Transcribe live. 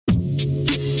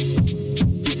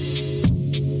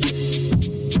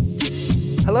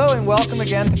and welcome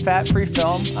again to Fat Free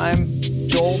Film. I'm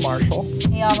Joel Marshall.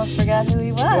 He almost forgot who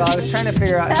he was. Well, I was trying to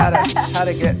figure out how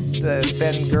to get the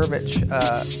Ben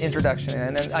Gurvitch introduction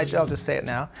in, and I'll just say it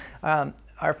now.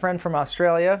 Our friend from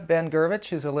Australia, Ben Gurvitch,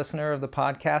 who's a listener of the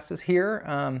podcast, is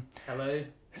here. Hello.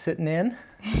 Sitting in.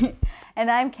 And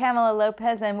I'm Kamala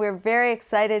Lopez, and we're very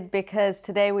excited because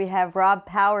today we have Rob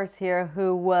Powers here,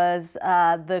 who was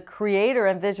the creator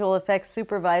and visual effects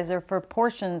supervisor for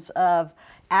portions of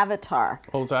Avatar.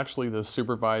 Well, it's actually the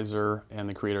supervisor and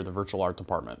the creator of the virtual art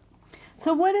department.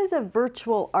 So what is a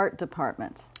virtual art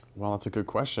department? Well, that's a good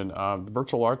question. The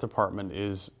virtual art department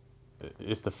is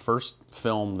the first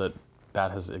film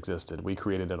that has existed. We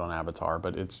created it on Avatar,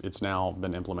 but it's now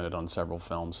been implemented on several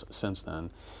films since then.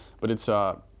 But it's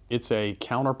a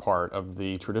counterpart of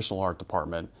the traditional art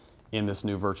department in this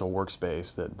new virtual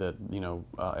workspace that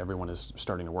everyone is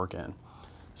starting to work in.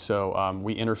 So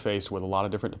we interface with a lot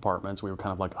of different departments. We were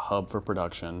kind of like a hub for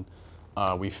production.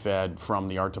 We fed from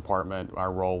the art department.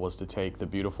 Our role was to take the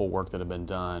beautiful work that had been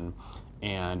done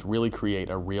and really create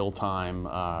a real-time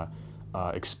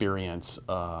experience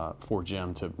for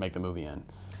Jim to make the movie in.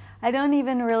 I don't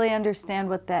even really understand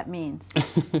what that means.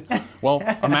 Well,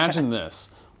 imagine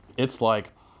this. It's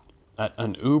like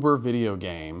an Uber video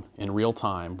game in real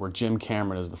time where Jim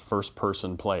Cameron is the first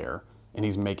person player and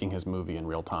he's making his movie in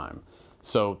real time.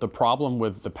 So the problem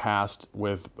with the past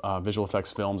with visual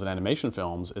effects films and animation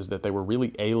films is that they were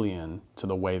really alien to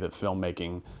the way that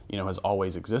filmmaking, has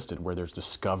always existed, where there's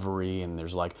discovery and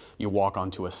there's like, you walk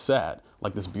onto a set,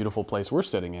 like this beautiful place we're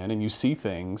sitting in, and you see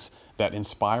things that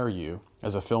inspire you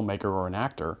as a filmmaker or an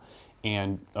actor,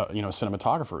 and a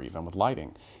cinematographer even with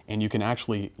lighting. And you can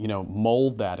actually,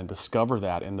 mold that and discover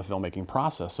that in the filmmaking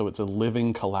process. So it's a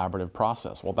living collaborative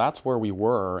process. Well, that's where we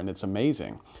were, and it's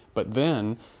amazing. But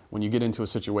then when you get into a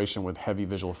situation with heavy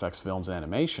visual effects films and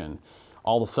animation,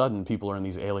 all of a sudden people are in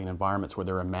these alien environments where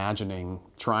they're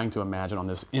trying to imagine on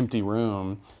this empty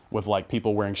room with like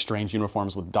people wearing strange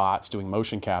uniforms with dots doing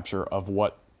motion capture of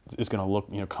what is going to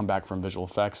look, come back from visual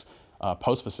effects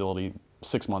post facility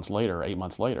 6 months later, 8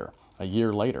 months later, a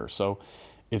year later. So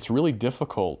it's really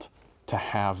difficult to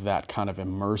have that kind of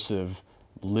immersive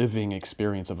living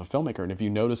experience of a filmmaker. And if you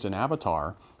noticed in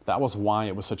Avatar, that was why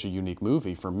it was such a unique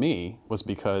movie for me, was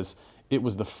because it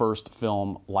was the first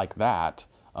film like that,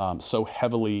 so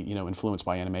heavily influenced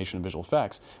by animation and visual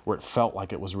effects, where it felt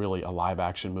like it was really a live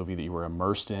action movie that you were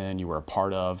immersed in, you were a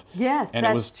part of. Yes, and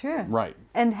that's it was, true. Right.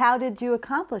 And how did you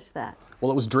accomplish that?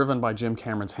 Well, it was driven by Jim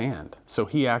Cameron's hand. So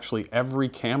he actually, every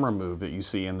camera move that you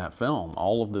see in that film,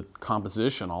 all of the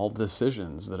composition, all of the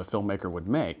decisions that a filmmaker would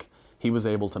make, he was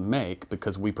able to make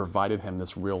because we provided him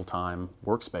this real-time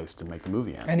workspace to make the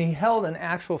movie in. And he held an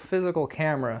actual physical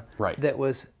camera that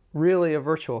was really a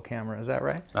virtual camera. Is that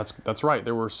right? That's right.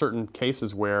 There were certain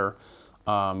cases where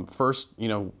first,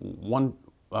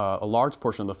 a large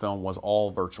portion of the film was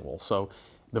all virtual. So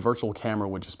the virtual camera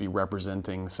would just be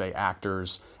representing, say,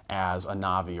 actors as a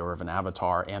Na'vi or of an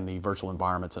avatar and the virtual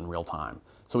environments in real time.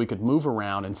 So we could move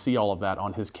around and see all of that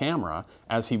on his camera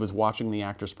as he was watching the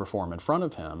actors perform in front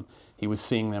of him. He was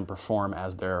seeing them perform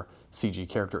as their CG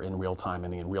character in real time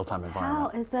in the real-time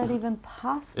environment. How is that even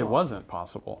possible? It wasn't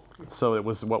possible. So it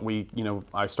was what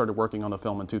I started working on the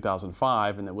film in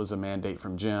 2005, and it was a mandate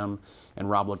from Jim, and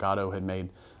Rob Legato had made,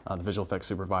 the visual effects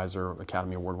supervisor,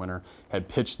 Academy Award winner, had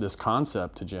pitched this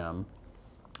concept to Jim,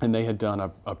 and they had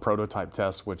done a prototype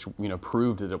test which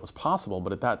proved that it was possible,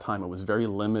 but at that time it was very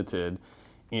limited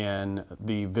in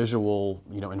the visual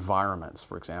environments,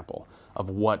 for example, of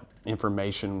what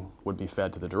information would be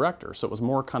fed to the director. So it was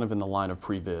more kind of in the line of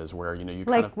previs, where you like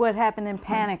kind of, what happened in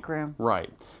Panic Room.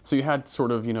 right. So you had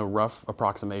sort of rough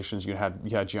approximations. You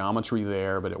had geometry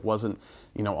there, but it wasn't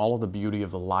all of the beauty of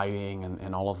the lighting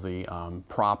and all of the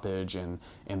propage and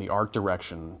the art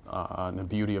direction and the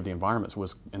beauty of the environments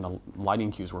was, and the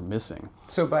lighting cues were missing.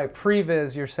 So by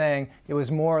previs, you're saying it was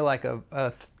more like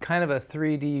a kind of a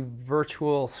 3D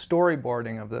virtual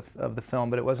storyboarding of the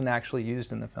film, but it wasn't actually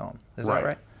used in the film. Is that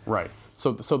right? Right.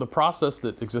 So the process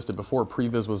that existed before,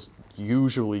 previs was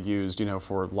usually used,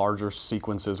 for larger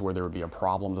sequences where there would be a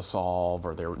problem to solve,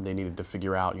 or they needed to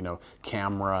figure out,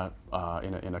 camera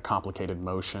in a complicated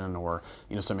motion, or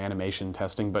some animation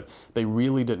testing. But they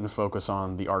really didn't focus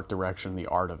on the art direction, the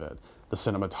art of it, the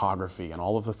cinematography, and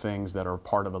all of the things that are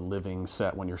part of a living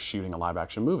set when you're shooting a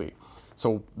live-action movie.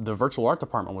 So the virtual art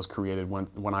department was created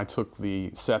when I took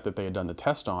the set that they had done the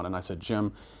test on, and I said,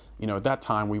 Jim, at that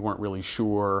time we weren't really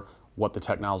sure what the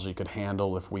technology could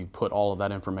handle. If we put all of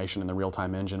that information in the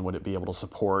real-time engine, would it be able to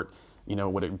support,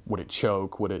 would it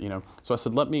choke, would it, So I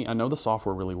said, I know the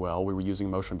software really well. We were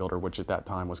using Motion Builder, which at that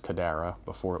time was Kadara,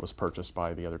 before it was purchased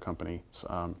by the other company,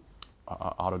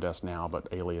 Autodesk now, but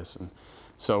Alias. And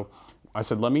so I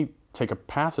said, let me take a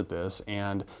pass at this,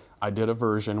 and I did a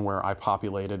version where I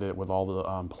populated it with all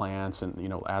the plants,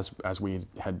 and as we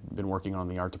had been working on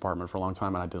the art department for a long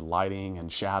time, and I did lighting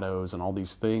and shadows and all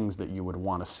these things that you would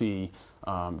want to see,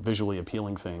 visually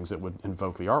appealing things that would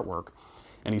invoke the artwork.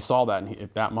 And he saw that, and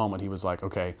at that moment he was like,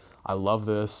 okay, I love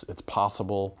this, it's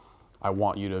possible. I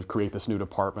want you to create this new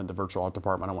department, the virtual art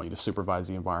department. I want you to supervise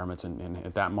the environments. And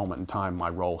at that moment in time, my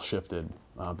role shifted.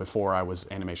 Before, I was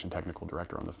animation technical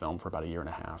director on the film for about 1.5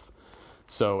 years.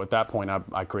 So at that point,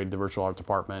 I created the virtual art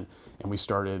department, and we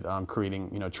started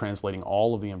creating, translating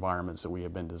all of the environments that we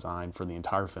had been designed for the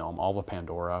entire film, all of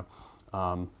Pandora.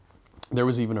 There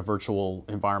was even a virtual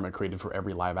environment created for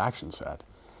every live action set.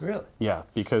 Really? Yeah,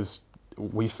 because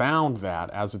we found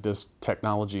that as this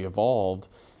technology evolved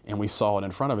and we saw it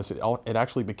in front of us, it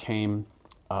actually became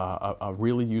a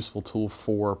really useful tool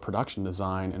for production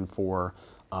design and for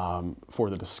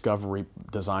the discovery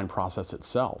design process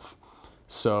itself.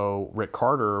 So Rick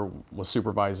Carter was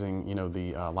supervising,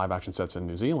 the live action sets in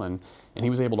New Zealand, and he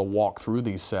was able to walk through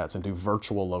these sets and do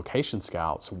virtual location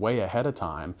scouts way ahead of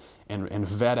time and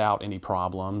vet out any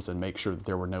problems and make sure that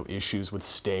there were no issues with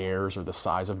stairs or the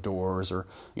size of doors or,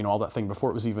 all that thing before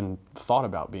it was even thought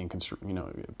about being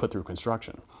put through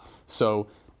construction. So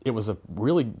it was a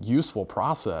really useful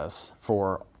process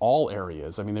for all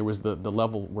areas. I mean, there was the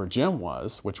level where Jim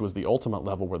was, which was the ultimate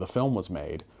level where the film was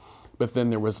made. But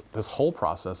then there was this whole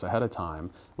process ahead of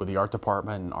time with the art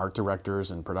department and art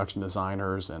directors and production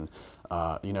designers and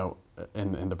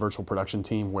and the virtual production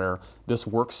team, where this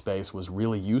workspace was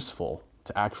really useful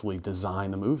to actually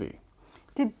design the movie.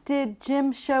 Did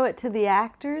Jim show it to the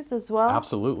actors as well?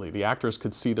 Absolutely. The actors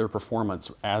could see their performance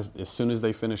as soon as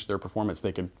they finished their performance.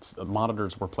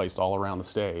 Monitors were placed all around the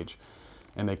stage,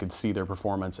 and they could see their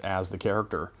performance as the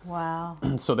character. Wow.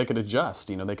 So they could adjust,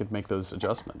 they could make those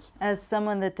adjustments. As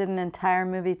someone that did an entire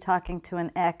movie talking to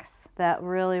an ex, that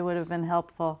really would have been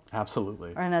helpful.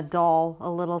 Absolutely. Or in a doll,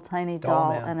 a little tiny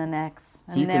Doll doll man. and an ex.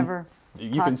 So And you never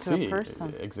can talk see to a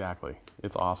person. Exactly.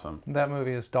 It's awesome. That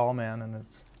movie is Doll Man, and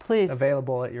it's Please.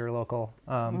 available at your local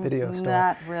video store.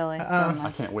 Not really so I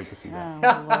much. can't wait to see that.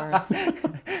 Oh,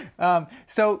 Lord.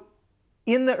 So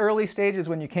in the early stages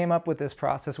when you came up with this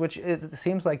process, which it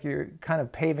seems like you're kind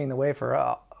of paving the way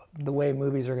for the way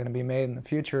movies are going to be made in the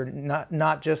future,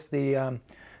 not just the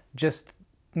just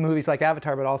movies like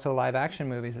Avatar, but also live action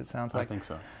movies, it sounds like. I think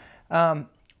so.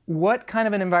 What kind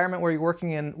of an environment were you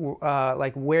working in?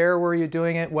 Like, where were you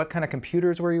doing it? What kind of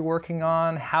computers were you working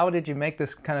on? How did you make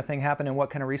this kind of thing happen, and what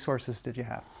kind of resources did you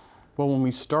have? Well, when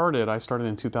I started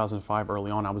in 2005 early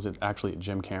on. I was actually at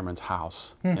Jim Cameron's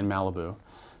house in Malibu.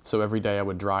 So every day I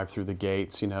would drive through the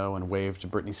gates, and wave to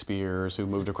Britney Spears, who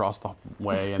moved across the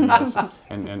way,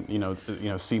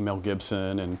 and see Mel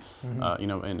Gibson, and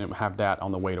and have that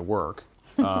on the way to work.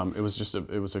 It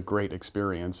was a great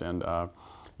experience, and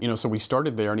so we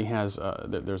started there, and he has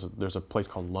there's a place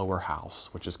called Lower House,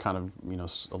 which is kind of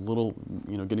a little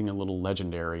getting a little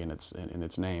legendary in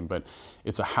its name, but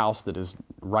it's a house that is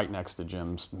right next to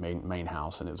Jim's main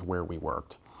house, and is where we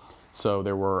worked. So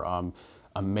there were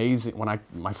amazing.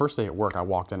 My first day at work, I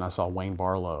walked in, I saw Wayne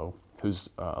Barlow, who's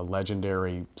a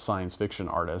legendary science fiction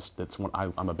artist.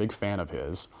 I'm a big fan of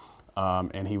his.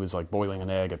 And he was like boiling an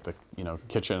egg at the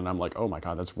kitchen, and I'm like, oh my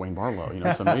God, that's Wayne Barlow.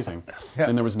 It's amazing. Yeah.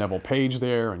 And there was Neville Page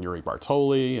there, and Yuri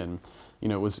Bartoli, and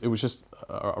it was just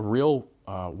a real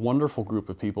wonderful group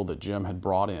of people that Jim had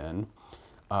brought in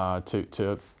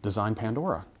to design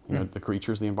Pandora. The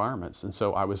creatures, the environments. And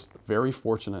so I was very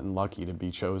fortunate and lucky to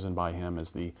be chosen by him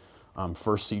as the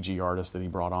first CG artist that he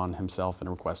brought on himself and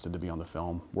requested to be on the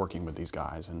film, working with these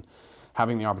guys, and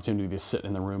having the opportunity to sit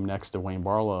in the room next to Wayne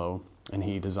Barlow. And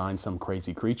he designed some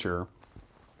crazy creature,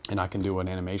 and I can do an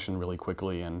animation really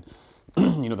quickly. And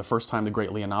the first time the Great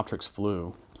Leonopteryx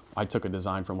flew, I took a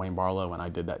design from Wayne Barlow, and I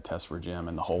did that test for Jim,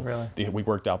 and we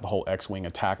worked out the whole X-wing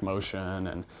attack motion,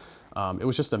 and it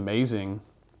was just amazing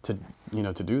to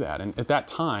do that. And at that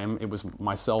time, it was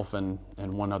myself and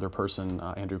one other person,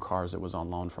 Andrew Cars, that was on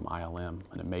loan from ILM,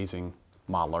 an amazing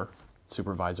modeler,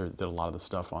 supervisor that did a lot of the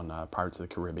stuff on Pirates of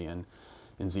the Caribbean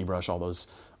and ZBrush, all those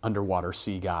underwater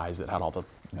sea guys that had all the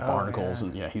barnacles.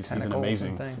 And he's an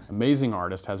amazing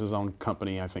artist, has his own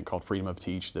company, I think, called Freedom of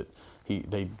Teach, that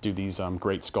they do these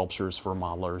great sculptures for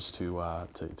modelers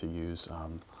to use.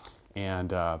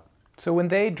 So when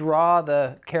they draw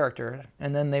the character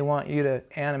and then they want you to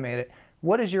animate it,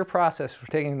 what is your process for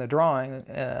taking the drawing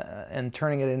and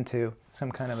turning it into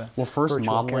some kind of a first virtual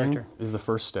modeling character? is the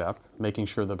first step, making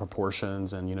sure the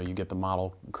proportions and you get the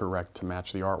model correct to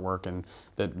match the artwork, and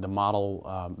that the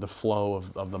model, the flow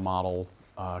of the model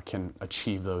can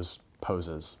achieve those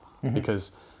poses.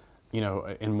 Because, you know,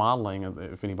 in modeling,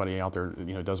 if anybody out there,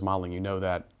 you know, does modeling, you know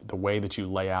that the way that you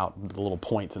lay out the little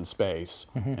points in space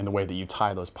and the way that you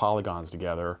tie those polygons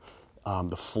together,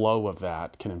 the flow of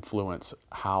that can influence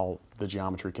how the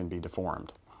geometry can be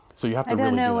deformed. So you have to I don't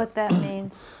really know do what that. that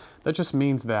means. That just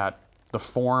means that the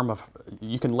form of,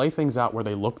 you can lay things out where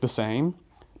they look the same,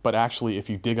 but actually if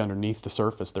you dig underneath the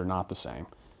surface, they're not the same.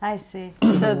 I see.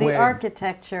 So the Way-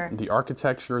 architecture. The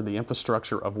architecture, the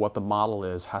infrastructure of what the model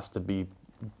is has to be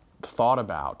thought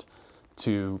about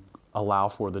to allow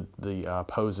for the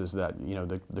poses that, you know,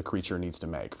 the creature needs to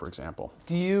make, for example.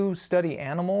 Do you study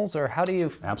animals, or how do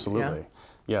you? Absolutely.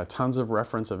 Yeah, tons of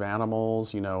reference of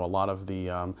animals, you know, a lot of the,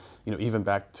 you know, even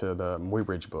back to the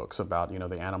Muybridge books about, you know,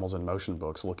 the animals in motion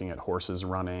books, looking at horses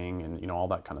running and, you know, all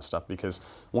that kind of stuff. Because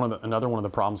another one of the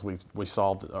problems we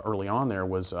solved early on there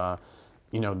was,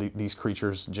 you know, these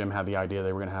creatures, Jim had the idea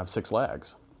they were going to have 6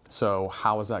 legs. So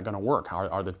how is that going to work? How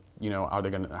are the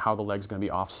legs going to be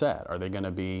offset? Are they going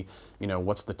to be, you know,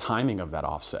 what's the timing of that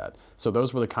offset? So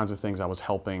those were the kinds of things I was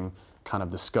helping kind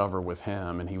of discover with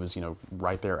him, and he was, you know,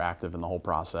 right there active in the whole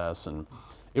process. And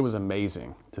it was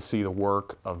amazing to see the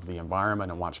work of the environment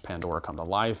and watch Pandora come to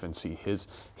life and see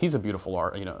he's a beautiful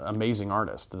amazing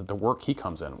artist. The work he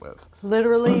comes in with.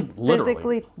 Literally, Literally.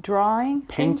 physically drawing?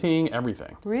 Painting,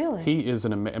 everything. Really? He is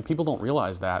and people don't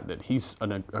realize that he's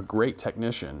a great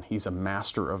technician. He's a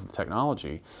master of the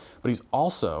technology, but he's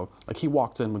also, like, he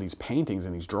walks in with these paintings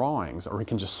and these drawings, or he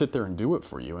can just sit there and do it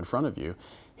for you in front of you.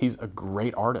 He's a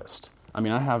great artist. I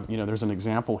mean, I have, you know, there's an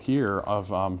example here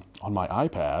of, on my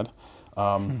iPad,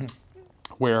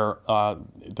 where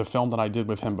the film that I did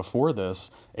with him before this,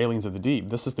 Aliens of the Deep,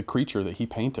 this is the creature that he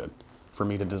painted for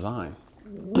me to design.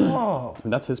 Whoa!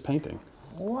 And that's his painting.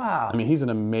 Wow! I mean, he's an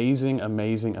amazing,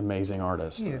 amazing, amazing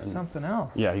artist. He is And, something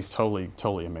else. yeah, he's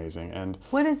totally amazing. And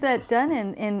What is that done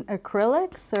in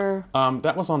acrylics or?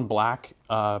 that was on black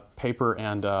paper,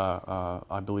 and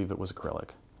I believe it was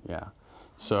acrylic. Yeah.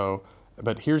 So,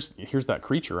 but here's that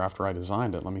creature after I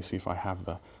designed it. Let me see if I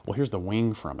have here's the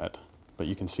wing from it. But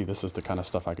you can see this is the kind of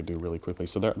stuff I could do really quickly.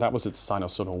 So that was its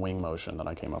sinusoidal wing motion that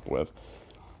I came up with.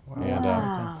 Wow. And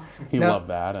Wow. he Now- loved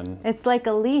that. And It's like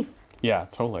a leaf. yeah,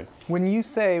 totally. When you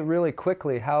say really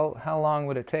quickly, how long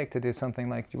would it take to do something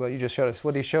like what you just showed us?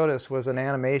 What he showed us was an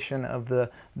animation of the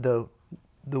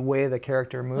way the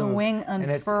character moved. wing And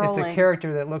it's a unfurling.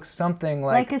 character that looks something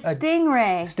Like a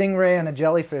stingray. stingray and a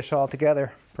jellyfish all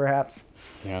together, perhaps.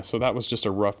 Yeah, so that was just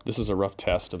this is a rough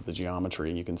test of the geometry,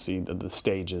 and you can see the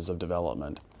stages of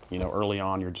development. You know, early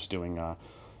on you're just doing,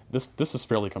 this is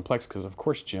fairly complex because of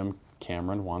course Jim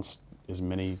Cameron wants as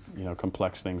many, you know,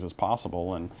 complex things as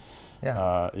possible, and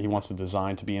Yeah. he wants the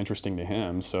design to be interesting to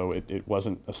him, so it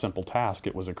wasn't a simple task.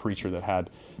 It was a creature that had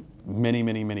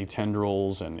many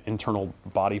tendrils and internal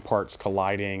body parts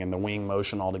colliding and the wing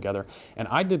motion all together. And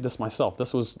I did this myself.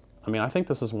 I think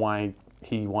this is why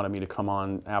he wanted me to come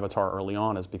on Avatar early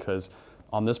on, is because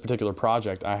on this particular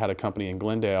project, I had a company in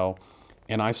Glendale,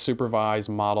 and I supervised,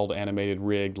 modeled, animated,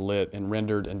 rigged, lit, and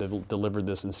rendered and delivered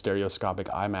this in stereoscopic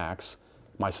IMAX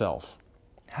myself.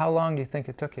 How long do you think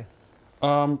it took you?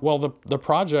 Well, the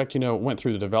project, you know, went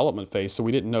through the development phase, so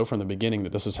we didn't know from the beginning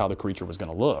that this is how the creature was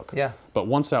going to look. Yeah. But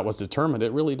once that was determined,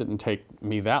 it really didn't take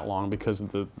me that long because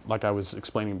like I was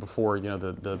explaining before, you know,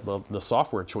 the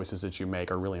software choices that you make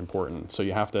are really important. So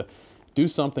you have to do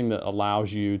something that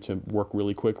allows you to work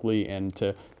really quickly, and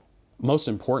to, most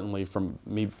importantly, from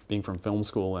me being from film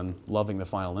school and loving the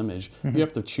final image, you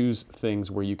have to choose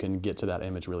things where you can get to that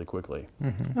image really quickly.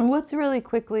 And what's really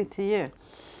quickly to you?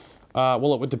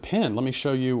 Well, it would depend. Let me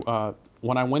show you.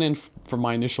 When I went in for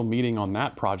my initial meeting on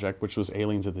that project, which was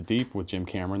Aliens of the Deep with Jim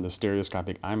Cameron, the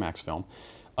stereoscopic IMAX film.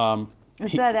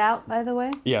 Is that out, by the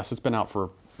way? Yes, it's been out for,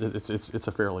 it's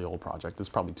a fairly old project. It's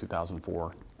probably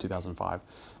 2004, 2005.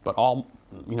 But all,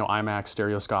 you know, IMAX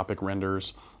stereoscopic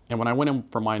renders. And when I went in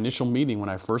for my initial meeting, when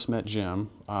I first met Jim,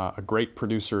 a great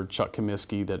producer, Chuck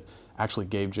Comiskey, that actually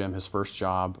gave Jim his first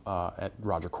job at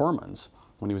Roger Corman's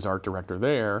when he was art director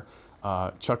there.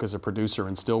 Chuck is a producer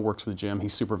and still works with Jim. He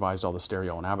supervised all the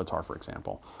stereo on Avatar, for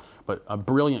example. But a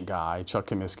brilliant guy, Chuck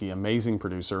Comiskey, amazing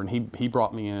producer, and he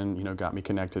brought me in, you know, got me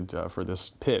connected for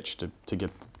this pitch to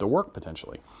get the work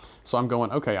potentially. So I'm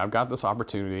going, okay, I've got this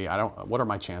opportunity. What are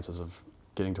my chances of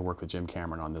getting to work with Jim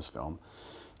Cameron on this film?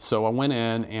 So I went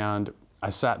in and I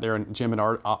sat there, and Jim had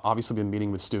obviously been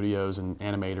meeting with studios and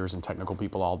animators and technical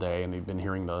people all day, and they've been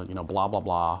hearing the, you know, blah blah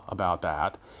blah about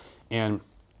that. And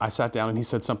I sat down and he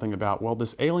said something about, well,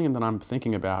 this alien that I'm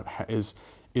thinking about is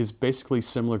basically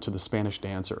similar to the Spanish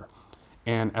Dancer.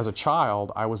 And as a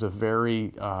child, I was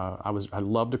I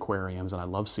loved aquariums and I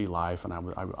loved sea life, and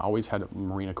I always had a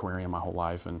marine aquarium my whole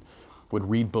life, and would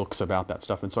read books about that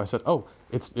stuff. And so I said, oh,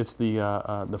 it's the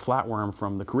flatworm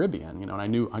from the Caribbean, and I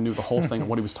knew the whole thing of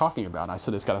what he was talking about. And I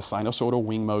said it's got a sinusoidal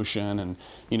wing motion, and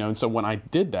and so when I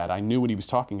did that, I knew what he was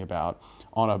talking about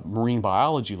on a marine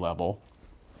biology level.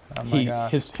 Oh my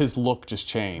gosh. His look just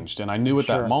changed, and I knew at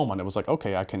that moment it was like,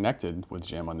 okay, I connected with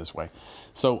Jim on this way.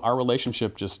 So our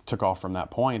relationship just took off from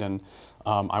that point, and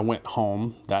I went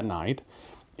home that night,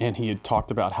 and he had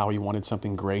talked about how he wanted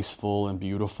something graceful and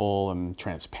beautiful and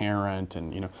transparent,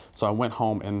 and so I went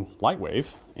home and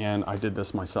Lightwave, and I did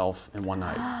this myself in one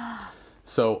night.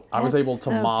 So I was able to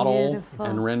so model beautiful.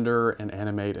 and render and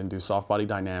animate and do soft body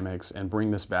dynamics and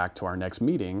bring this back to our next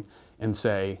meeting and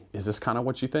say, is this kind of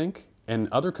what you think? And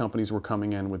other companies were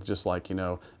coming in with just like,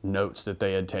 notes that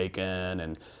they had taken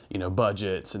and,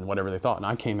 budgets and whatever they thought. And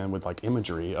I came in with like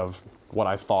imagery of what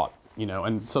I thought,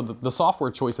 and so the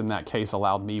software choice in that case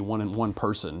allowed me one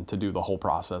person to do the whole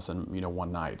process in,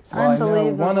 one night. Well, I know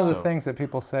Unbelievable. one of the So- things that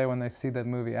people say when they see the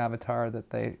movie Avatar that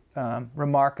they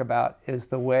remark about is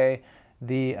the way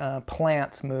the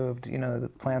plants moved, the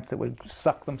plants that would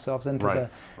suck themselves into Right,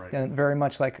 the, right. and very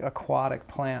much like aquatic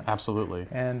plants. Absolutely.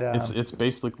 And it's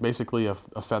basically a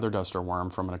feather duster worm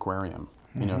from an aquarium.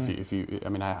 If you, I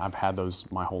mean, I've had those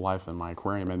my whole life in my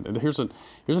aquarium. And here's an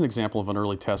example of an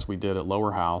early test we did at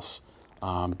Lower House,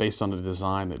 based on a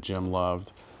design that Jim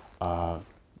loved,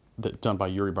 done by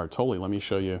Yuri Bartoli. Let me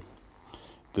show you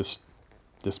this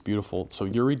beautiful. So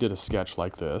Yuri did a sketch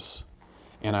like this.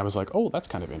 And I was like, oh, that's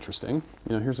kind of interesting.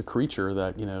 Here's a creature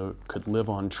that, could live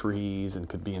on trees and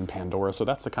could be in Pandora. So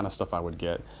that's the kind of stuff I would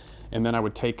get. And then I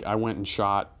went and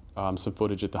shot some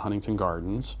footage at the Huntington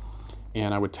Gardens.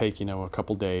 And I would take, a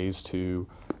couple days to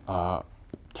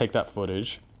take that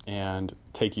footage and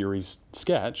take Yuri's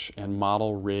sketch and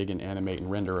model, rig, and animate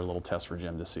and render a little test for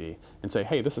Jim to see. And say,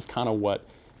 hey, this is kind of what,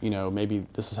 maybe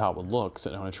this is how it would look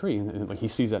sitting on a tree. And like, he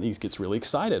sees that and he gets really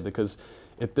excited because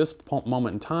at this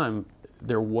moment in time,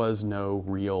 there was no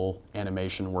real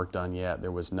animation work done yet.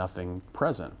 There was nothing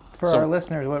present. for our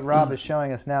listeners, what Rob is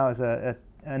showing us now is an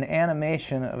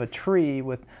animation of a tree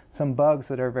with some bugs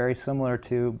that are very similar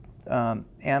to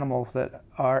animals that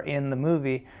are in the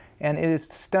movie. And it is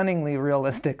stunningly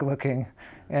realistic looking.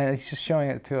 And it's just showing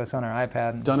it to us on our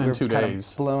iPad. Done in We're 2 kind of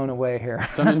days. blown away here.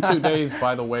 Done in 2 days,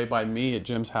 by the way, by me at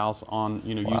Jim's house on,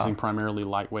 using primarily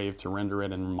Lightwave to render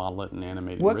it and model it and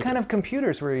animate it. What kind of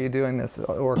computers were you doing this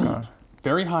work on?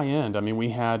 Very high end. I mean, we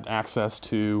had access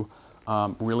to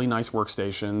really nice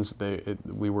workstations.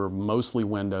 We were mostly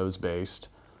Windows based.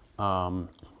 And,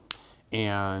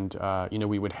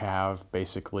 we would have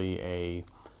basically a,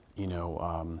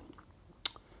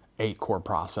 8-core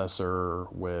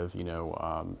processor with,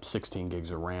 16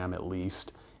 gigs of RAM at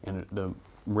least. And the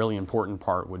really important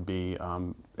part would be,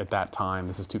 at that time,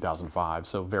 this is 2005,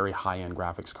 so very high-end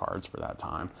graphics cards for that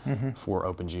time, for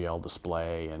OpenGL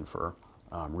display and for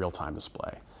real-time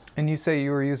display. And you say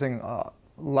you were using a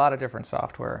lot of different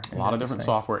software. A lot of different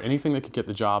software, anything that could get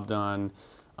the job done.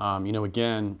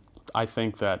 Again, I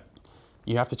think that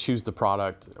you have to choose the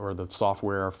product or the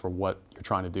software for what you're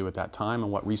trying to do at that time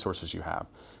and what resources you have.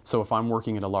 So if I'm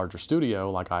working at a larger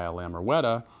studio like ILM or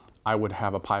Weta, I would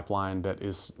have a pipeline that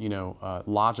is,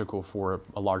 logical for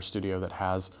a large studio that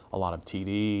has a lot of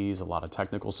TDs, a lot of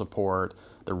technical support,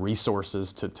 the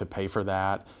resources to pay for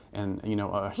that, and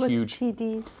What's huge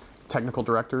TDs? technical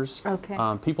directors. Okay.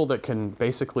 People that can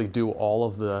basically do all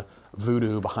of the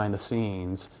voodoo behind the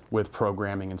scenes with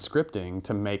programming and scripting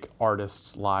to make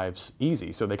artists' lives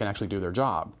easy so they can actually do their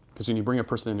job. Because when you bring a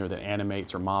person in there that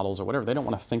animates or models or whatever, they don't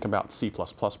want to think about C++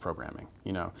 programming,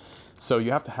 So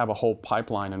you have to have a whole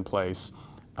pipeline in place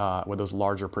with those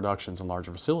larger productions and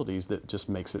larger facilities that just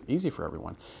makes it easy for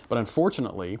everyone. But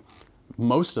unfortunately,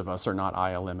 most of us are not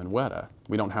ILM and Weta.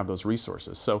 We don't have those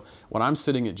resources. So when I'm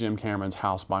sitting at Jim Cameron's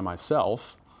house by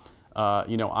myself,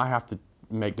 I have to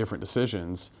make different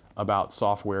decisions about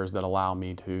softwares that allow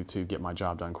me to get my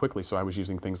job done quickly. So I was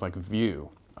using things like Vue,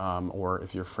 or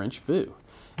if you're French, Vue.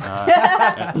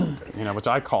 Which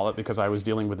I call it because I was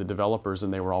dealing with the developers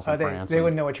and they were all from France. They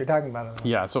wouldn't know what you're talking about.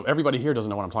 Yeah, so everybody here doesn't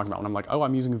know what I'm talking about. And I'm like, oh,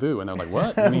 I'm using Vue. And they're like,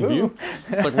 what? You mean Vue?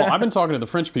 It's like, well, I've been talking to the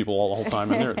French people all the whole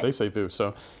time and they say Vue.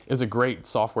 So it's a great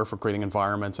software for creating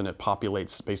environments and it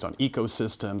populates based on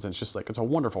ecosystems. And it's just like, it's a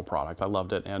wonderful product. I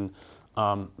loved it. And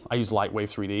I use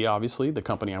Lightwave 3D, obviously, the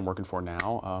company I'm working for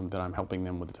now, that I'm helping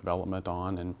them with the development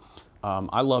on. And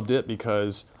I loved it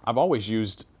because I've always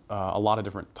used a lot of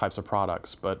different types of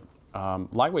products, but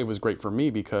Lightwave was great for me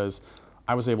because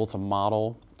I was able to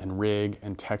model and rig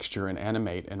and texture and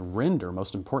animate and render,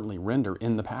 most importantly, render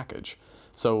in the package.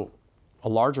 So a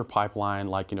larger pipeline,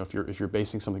 like if you're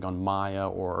basing something on Maya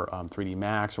or 3D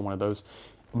Max or one of those,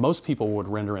 most people would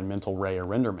render in Mental Ray or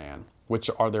RenderMan, which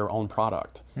are their own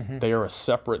product. They are a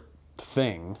separate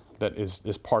thing that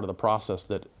is part of the process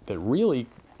that really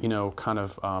kind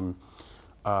of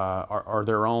are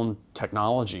their own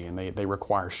technology, and they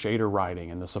require shader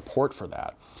writing and the support for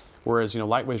that. Whereas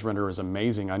Lightwave's render is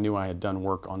amazing. I knew I had done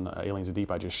work on the Aliens of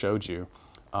Deep I just showed you,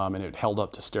 and it held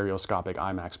up to stereoscopic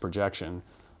IMAX projection,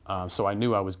 so I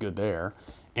knew I was good there,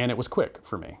 and it was quick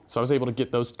for me. So I was able to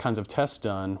get those kinds of tests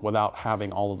done without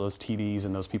having all of those TDs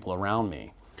and those people around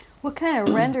me. What kind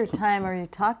of render time are you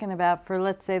talking about for,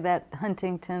 let's say, that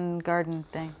Huntington Garden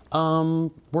thing?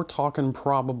 We're talking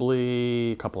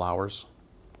probably a couple hours.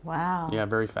 Wow. Yeah,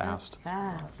 very fast.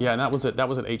 That's fast. Yeah, and that was at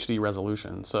HD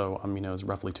resolution, so it was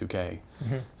roughly 2K.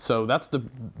 So that's the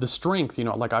strength.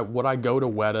 Would I go to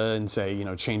Weta and say,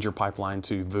 change your pipeline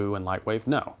to Vue and Lightwave?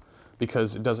 No,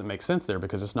 because it doesn't make sense there,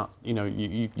 because it's not,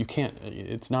 you can't,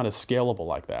 it's not as scalable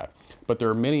like that. But there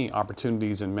are many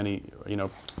opportunities and many, I'll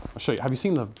show you. Have you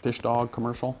seen the Fish Dog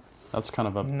commercial? That's kind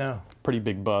of a pretty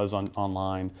big buzz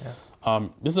online. Yeah.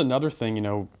 This is another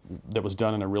thing, that was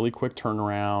done in a really quick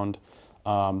turnaround.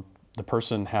 The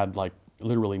person had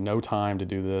literally no time to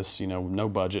do this, no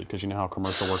budget, because you know how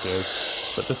commercial work is.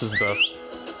 But this is the...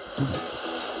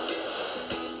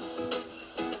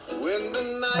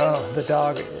 Oh, the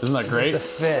dog. Isn't that great? It's a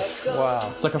fish.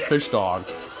 Wow. It's like a fish dog.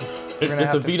 gonna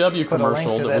It's a have to VW put a link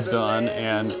commercial to that was this. done,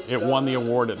 and it won the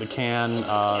award at the Cannes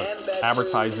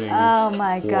Advertising Oh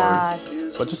my Awards. God.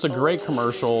 But just a great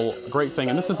commercial, great thing.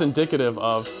 And this is indicative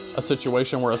of a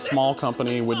situation where a small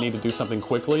company would need to do something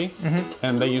quickly,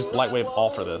 and they used Lightwave all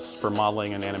for this, for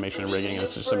modeling and animation and rigging. And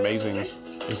it's just an amazing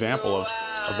example of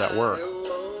that work.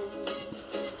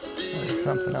 It's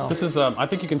something else. This is, I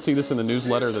think you can see this in the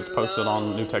newsletter that's posted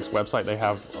on NewTek's website. They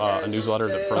have a newsletter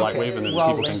for Lightwave, and then Well,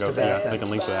 people can link go, to that, they can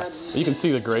link to that. You can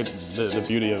see the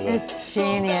beauty of it. It's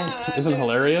genius. Isn't it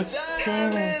hilarious?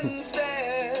 Genius.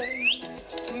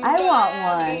 I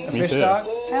want one. Me Fish too. dog?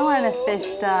 I want a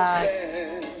fish dog.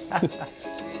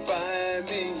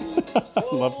 I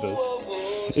love this.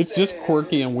 It's just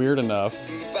quirky and weird enough,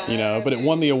 but it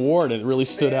won the award and it really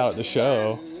stood out at the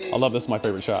show. I love this, my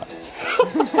favorite shot.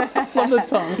 Love the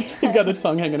tongue. He's got the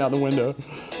tongue hanging out the window.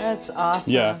 That's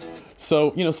awesome. Yeah.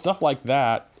 So, stuff like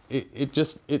that,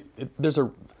 there's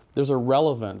a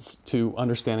relevance to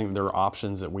understanding that there are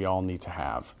options that we all need to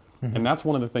have. And that's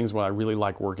one of the things what I really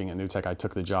like working at NewTek. I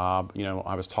took the job,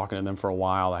 I was talking to them for a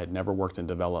while. I had never worked in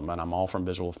development. I'm all from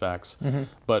visual effects.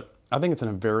 But I think it's in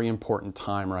a very important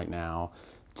time right now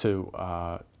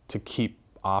to keep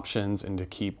options and to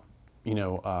keep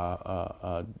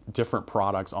different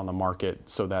products on the market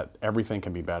so that everything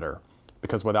can be better.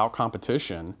 Because without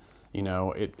competition,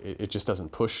 it just doesn't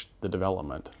push the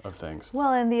development of things.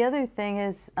 Well, and the other thing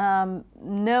is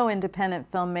no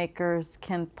independent filmmakers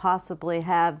can possibly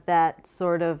have that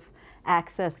sort of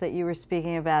access that you were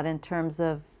speaking about in terms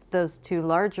of those two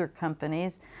larger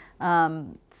companies.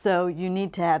 So you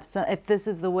need to have some, if this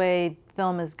is the way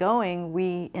film is going,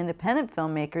 we independent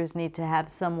filmmakers need to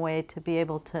have some way to be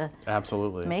able to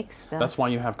Absolutely make stuff. That's why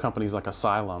you have companies like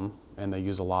Asylum, and they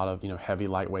use a lot of heavy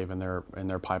Lightwave in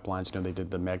their pipelines. They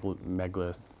did the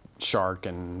Megla shark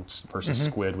and versus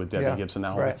squid with Debbie Gibson.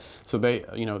 That whole right. So they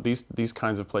these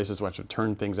kinds of places which have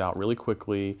turned things out really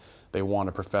quickly. They want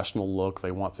a professional look.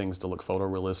 They want things to look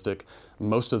photorealistic.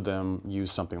 Most of them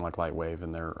use something like Lightwave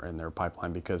in their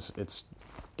pipeline because it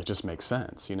just makes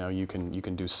sense. You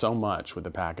can do so much with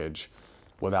the package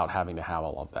without having to have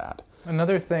all of that.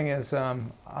 Another thing is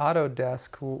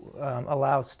Autodesk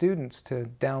allows students to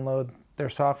download their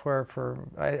software for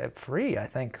free, I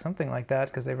think, something like that,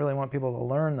 because they really want people to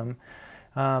learn them.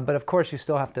 But of course, you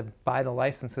still have to buy the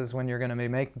licenses when you're going to be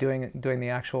doing the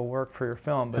actual work for your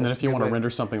film. But And then it's if you a want good to way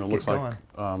render something that looks get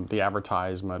like the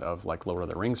advertisement of like Lord of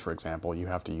the Rings, for example, you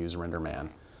have to use RenderMan,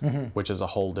 which is a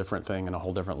whole different thing and a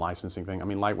whole different licensing thing. I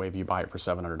mean, Lightwave, you buy it for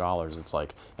 $700. It's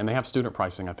like, and they have student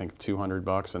pricing, I think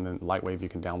 $200, and then Lightwave you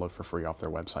can download for free off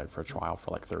their website for a trial for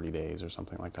like 30 days or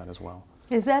something like that as well.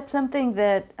 Is that something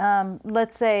that,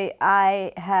 let's say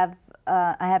I have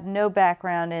no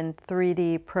background in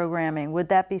 3D programming. Would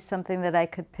that be something that I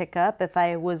could pick up if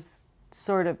I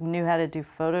knew how to do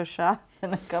Photoshop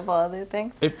and a couple other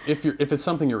things? If it's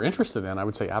something you're interested in, I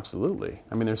would say absolutely.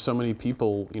 I mean, there's so many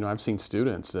people, I've seen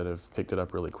students that have picked it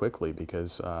up really quickly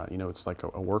because, it's like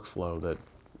a workflow that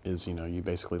is, you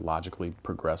basically logically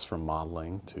progress from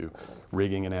modeling to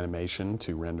rigging and animation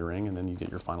to rendering, and then you get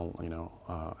your final,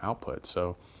 output.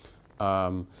 So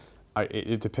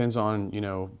it depends on,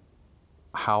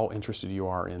 how interested you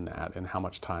are in that and how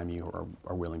much time you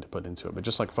are willing to put into it. But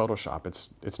just like Photoshop,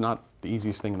 it's not the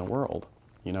easiest thing in the world.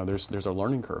 You know, there's a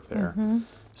learning curve there.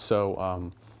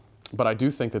 So, but I do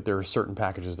think that there are certain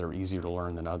packages that are easier to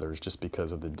learn than others just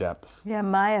because of the depth. Yeah,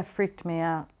 Maya freaked me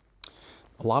out.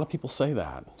 A lot of people say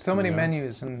that. So many you know?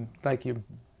 menus, and like you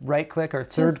right click or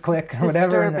third Just click or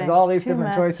whatever, and there's disturbing. all these Too different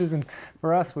much. choices. And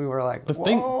for us, we were like, The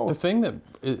whoa. thing that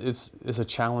is a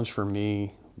challenge for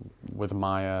me with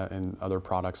Maya and other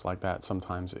products like that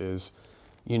sometimes is,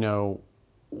 you know,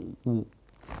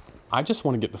 I just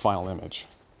want to get the final image.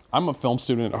 I'm a film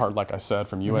student at heart, like I said,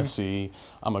 from USC.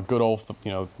 I'm a good old,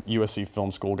 you know, USC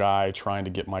film school guy trying to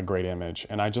get my great image.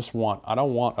 And I don't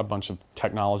want a bunch of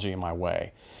technology in my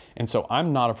way. And so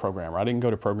I'm not a programmer. I didn't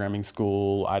go to programming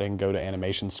school. I didn't go to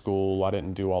animation school. I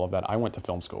didn't do all of that. I went to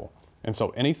film school. And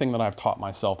so anything that I've taught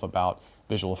myself about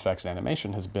visual effects and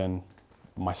animation has been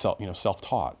myself, you know,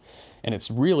 self-taught. And it's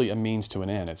really a means to an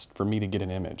end. It's for me to get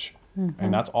an image.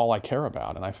 And that's all I care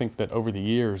about. And I think that over the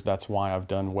years, that's why I've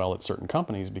done well at certain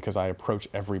companies, because I approach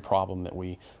every problem that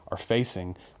we are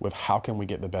facing with how can we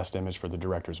get the best image for the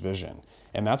director's vision.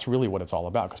 And that's really what it's all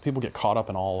about, because people get caught up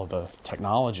in all of the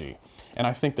technology. And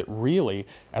I think that really,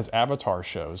 as Avatar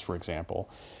shows, for example,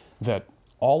 that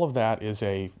all of that is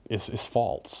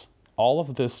false. All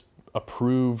of this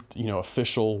approved, you know,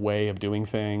 official way of doing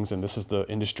things, and this is the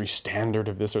industry standard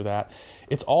of this or that,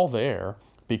 it's all there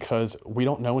because we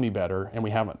don't know any better and we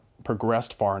haven't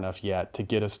progressed far enough yet to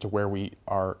get us to where we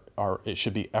are it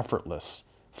should be effortless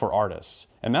for artists.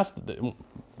 And that's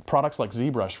products like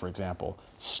ZBrush, for example,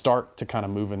 start to kind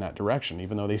of move in that direction,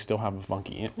 even though they still have a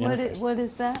funky interface. What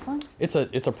is that one? It's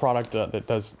a product that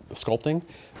does sculpting,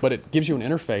 but it gives you an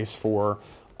interface for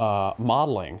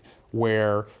modeling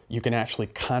where you can actually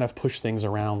kind of push things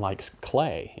around like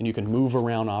clay, and you can move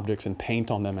around objects and paint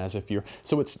on them as if you're.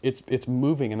 So it's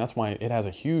moving, and that's why it has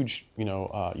a huge, you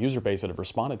know, user base that have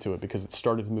responded to it, because it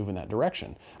started to move in that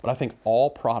direction. But I think all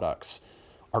products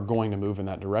are going to move in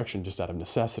that direction just out of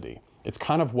necessity. It's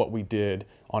kind of what we did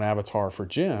on Avatar for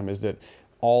Jim, is that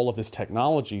all of this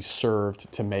technology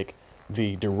served to make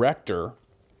the director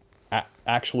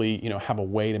actually, you know, have a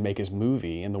way to make his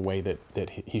movie in the way that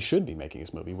he should be making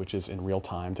his movie, which is in real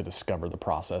time, to discover the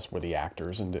process with the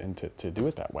actors and to do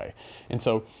it that way. And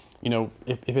so, you know,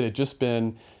 if it had just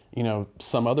been, you know,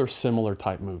 some other similar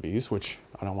type movies, which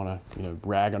I don't want to, you know,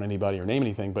 rag on anybody or name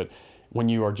anything, but when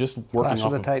you are just working Clash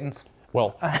off of the Titans.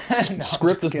 Well, No,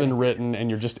 script has kidding. been written and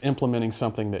you're just implementing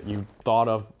something that you thought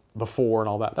of before and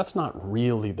all that. That's not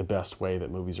really the best way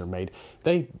that movies are made.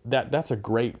 That's a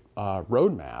great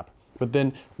roadmap. But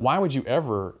then why would you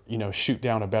ever, you know, shoot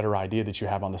down a better idea that you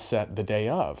have on the set the day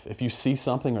of? If you see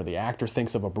something or the actor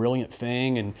thinks of a brilliant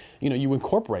thing and, you know, you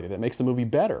incorporate it, it makes the movie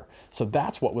better. So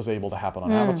that's what was able to happen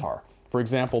on Avatar. For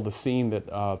example, the scene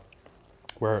that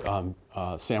where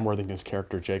Sam Worthington's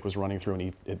character Jake was running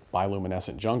through a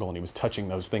bioluminescent jungle and he was touching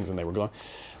those things and they were glowing.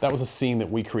 That was a scene that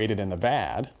we created in the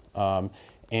VAD,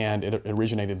 and it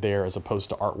originated there as opposed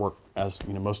to artwork as,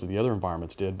 you know, most of the other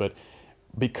environments did. But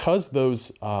because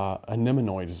those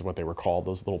anemonoids is what they were called,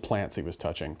 those little plants he was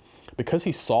touching, because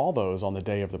he saw those on the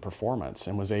day of the performance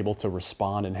and was able to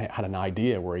respond and had an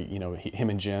idea where, you know, him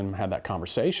and Jim had that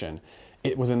conversation,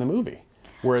 it was in the movie.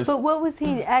 Whereas, But what was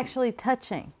he actually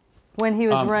touching when he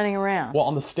was running around? well,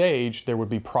 on the stage there would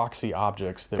be proxy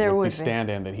objects that There would would be be.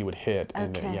 stand-in that he would hit,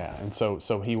 and Okay. and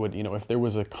so he would, you know, if there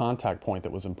was a contact point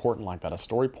that was important like that, a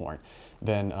story point,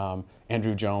 then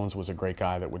Andrew Jones was a great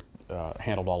guy that would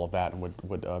handled all of that and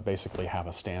would basically have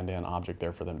a stand-in object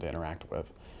there for them to interact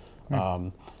with.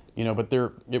 You know, but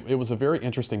it was a very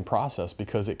interesting process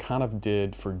because it kind of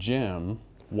did for Jim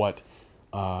what,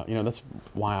 you know, that's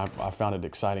why I found it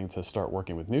exciting to start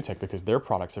working with NewTek, because their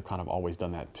products have kind of always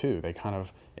done that too. They kind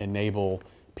of enable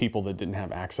people that didn't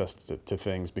have access to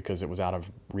things because it was out of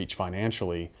reach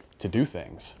financially to do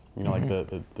things. You know, like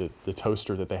the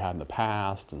toaster that they had in the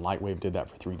past, and Lightwave did that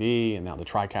for 3D, and now the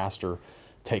TriCaster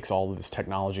takes all of this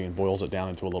technology and boils it down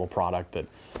into a little product that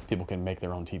people can make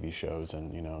their own TV shows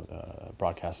and, you know,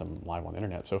 broadcast them live on the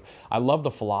internet. So I love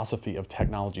the philosophy of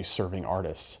technology serving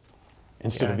artists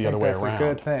instead Yeah, of I the think other way that's a around.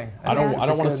 good thing. I don't It's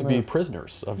a want us good to be move.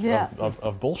 prisoners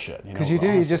of bullshit. You know, Because you do,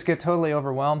 you honestly. just get totally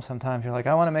overwhelmed sometimes. You're like,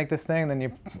 I want to make this thing, then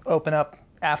you open up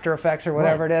After Effects or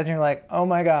whatever Right. it is, and you're like, oh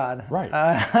my God. Right.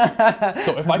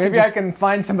 So if I Maybe can just, I can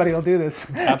find somebody who'll do this.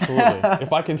 absolutely,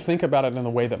 if I can think about it in the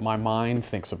way that my mind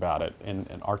thinks about it and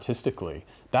artistically,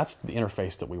 that's the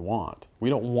interface that we want. We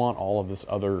don't want all of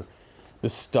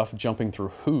this stuff jumping through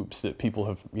hoops that people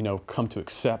have, you know, come to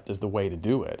accept as the way to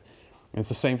do it. And it's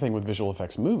the same thing with visual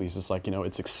effects movies. It's like, you know,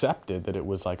 it's accepted that it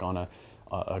was like on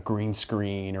a green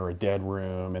screen or a dead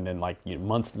room, and then like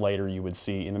months later you would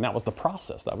see, and then that was the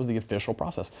process. That was the official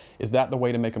process. Is that the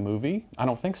way to make a movie? I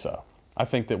don't think so. I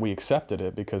think that we accepted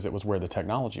it because it was where the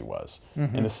technology was.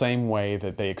 In the same way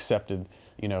that they accepted,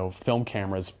 film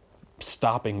cameras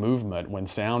stopping movement when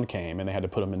sound came, and they had to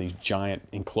put them in these giant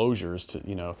enclosures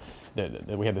to,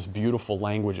 that we had this beautiful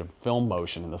language of film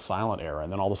motion in the silent era,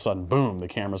 and then all of a sudden, boom, the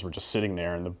cameras were just sitting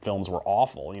there, and the films were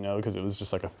awful, because it was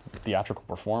just like a theatrical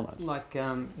performance. Like,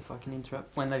 if I can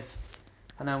interrupt,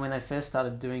 I know when they first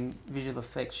started doing visual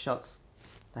effects shots,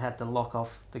 they had to lock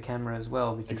off the camera as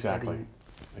well because Exactly.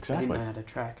 they didn't know how to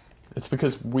track. It's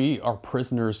because we are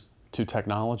prisoners to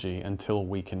technology until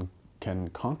we can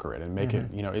conquer it and make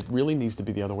it, it really needs to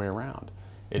be the other way around.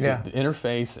 The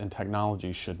interface and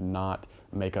technology should not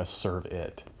make us serve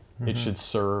it. It should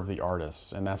serve the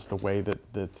artists, and that's the way that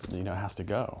it has to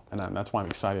go. And that's why I'm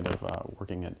excited of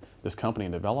working at this company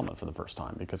in development for the first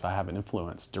time, because I have an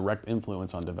direct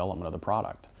influence on development of the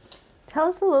product. Tell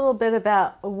us a little bit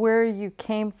about where you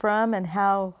came from and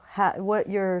what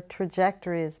your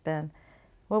trajectory has been.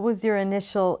 What was your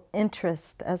initial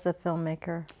interest as a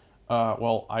filmmaker?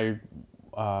 Well, I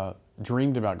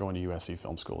dreamed about going to USC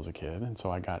Film School as a kid, and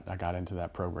so I got into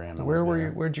that program. And Where were you?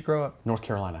 Where'd you grow up? North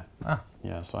Carolina. Ah.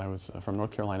 Yeah, so I was from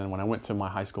North Carolina, and when I went to my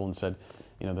high school and said,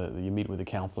 you meet with the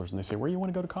counselors, and they say, where do you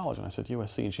want to go to college? And I said,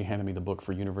 USC, and she handed me the book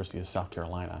for University of South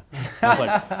Carolina. And I was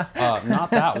like, not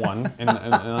that one. And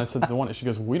I said, the one, she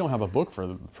goes, we don't have a book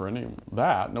for any of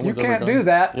that. No You one's ever can't gonna-" do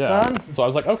that, Yeah. son. So I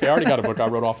was like, okay, I already got a book. I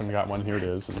wrote off and got one. Here it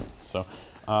is. And so,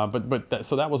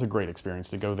 so that was a great experience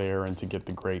to go there and to get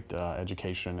the great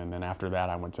education. And then after that,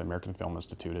 I went to American Film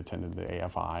Institute, attended the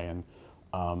AFI,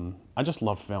 and I just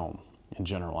love film in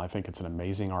general. I think it's an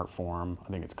amazing art form.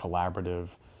 I think it's collaborative.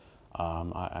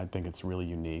 I think it's really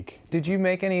unique. Did you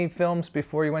make any films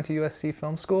before you went to USC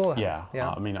Film School? Yeah.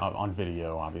 On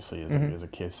video, obviously, as a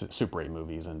kid, Super 8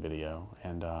 movies and video.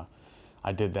 And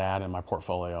I did that. In my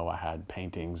portfolio, I had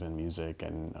paintings and music.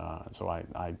 And so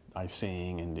I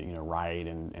sing and write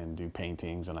and do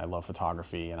paintings. And I love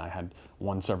photography. And I had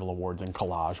won several awards in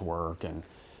collage work. And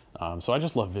so I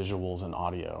just love visuals and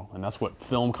audio. And that's what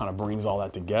film kind of brings all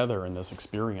that together in this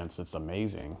experience. It's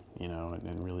amazing,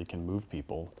 and really can move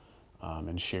people.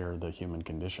 And share the human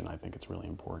condition. I think it's really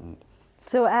important.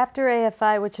 So after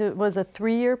AFI, which was a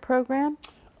 3-year program?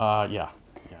 Yeah.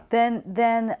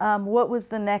 Then what was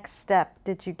the next step?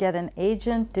 Did you get an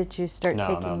agent? Did you start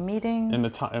taking meetings? In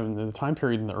the time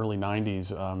period in the early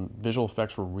 90s, visual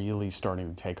effects were really starting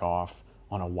to take off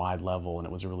on a wide level, and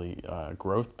it was a really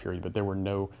growth period, but there were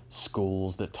no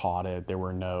schools that taught it. There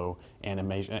were no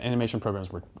animation programs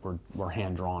were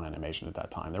hand-drawn animation at that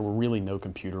time. There were really no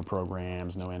computer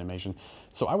programs, no animation.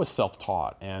 So I was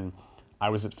self-taught, and I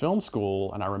was at film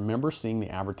school, and I remember seeing the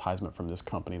advertisement from this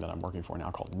company that I'm working for now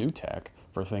called NewTek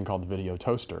for a thing called the Video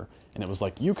Toaster. And it was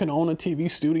like, you can own a TV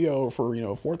studio for,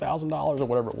 $4,000 or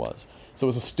whatever it was. So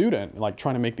as a student, like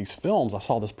trying to make these films, I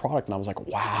saw this product and I was like,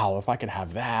 wow, if I could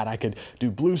have that, I could do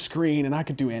blue screen and I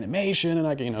could do animation, and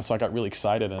I could, so I got really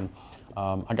excited, and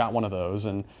I got one of those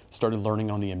and started learning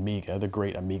on the Amiga, the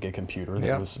great Amiga computer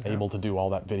that was able to do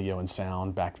all that video and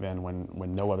sound back then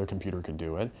when no other computer could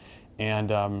do it.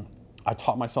 And I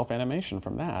taught myself animation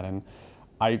from that, and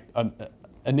I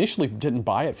initially didn't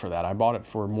buy it for that. I bought it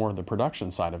for more of the production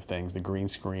side of things, the green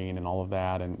screen and all of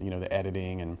that, and the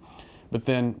editing. But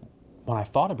then when I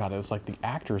thought about it, it's like the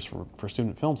actors for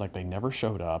student films, like they never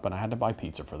showed up, and I had to buy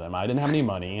pizza for them. I didn't have any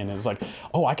money, and it's like,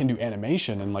 oh, I can do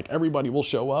animation, and like everybody will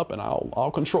show up, and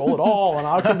I'll control it all, and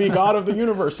I can be God of the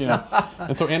universe,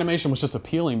 And so animation was just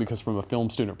appealing because from a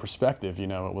film student perspective, it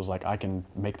was like I can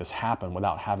make this happen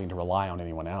without having to rely on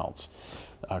anyone else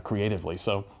creatively.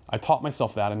 So I taught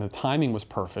myself that, and the timing was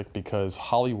perfect because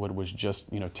Hollywood was just,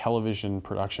 television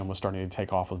production was starting to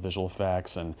take off with visual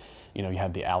effects, and you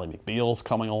had the Ally McBeals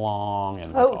coming along.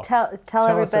 And tell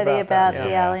everybody about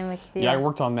the Ally McBeal. Yeah, I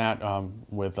worked on that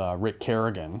with Rick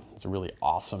Kerrigan. It's a really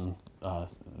awesome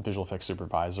visual effects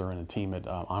supervisor and a team at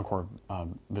Encore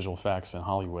Visual Effects in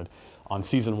Hollywood on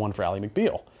season 1 for Ally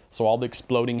McBeal. So all the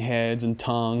exploding heads and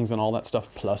tongues and all that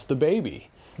stuff, plus the baby.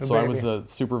 I was a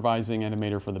supervising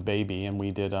animator for the baby, and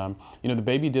we did, the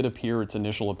baby did appear its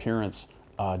initial appearance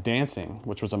dancing,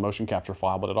 which was a motion capture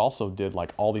file, but it also did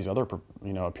like all these other,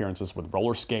 appearances with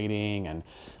roller skating and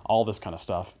all this kind of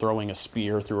stuff, throwing a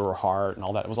spear through her heart and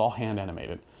all that. It was all hand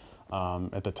animated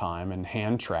at the time and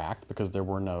hand tracked because there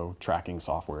were no tracking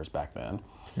softwares back then.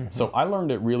 Mm-hmm. So I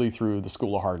learned it really through the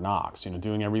School of Hard Knocks,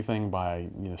 doing everything by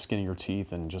skinning your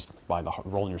teeth and just by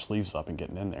rolling your sleeves up and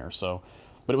getting in there. So.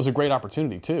 But it was a great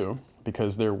opportunity too,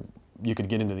 because you could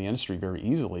get into the industry very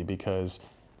easily because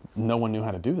no one knew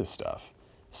how to do this stuff.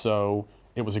 So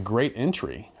it was a great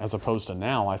entry, as opposed to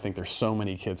now. I think there's so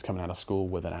many kids coming out of school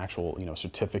with an actual,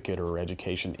 certificate or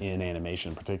education in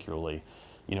animation, particularly.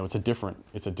 It's a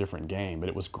different game. But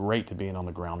it was great to be in on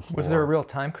the ground floor. Was there a real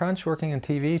time crunch working in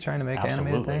TV, trying to make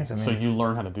animated things? So you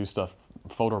learn how to do stuff,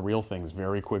 photoreal things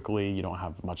very quickly. You don't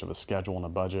have much of a schedule and a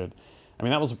budget.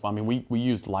 We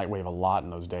used Lightwave a lot in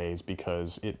those days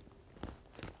because it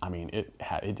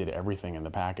did everything in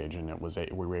the package, and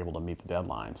we were able to meet the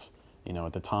deadlines.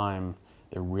 At the time,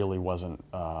 there really wasn't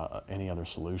any other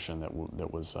solution that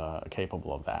was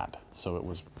capable of that. So it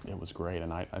was great.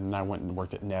 And I went and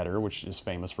worked at Netter, which is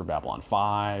famous for Babylon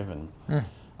 5, and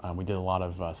we did a lot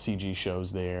of CG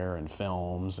shows there and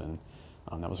films, and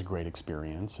that was a great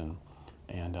experience. And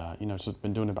so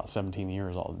been doing it about 17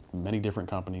 years, many different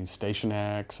companies,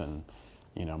 StationX, and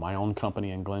my own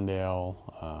company in Glendale,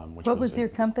 which what was your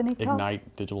company called?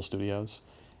 Ignite Digital Studios.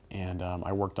 And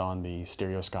I worked on the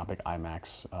stereoscopic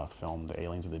IMAX film, the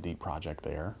Aliens of the Deep project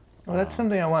there. Well, that's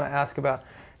something I want to ask about.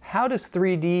 How does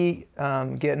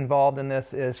 3D get involved in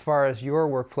this as far as your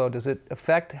workflow? Does it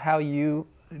affect how you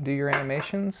do your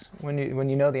animations when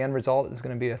you know the end result is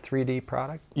going to be a 3D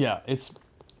product? Yeah, it's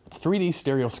 3D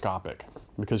stereoscopic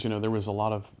because there was a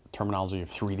lot of terminology of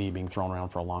 3D being thrown around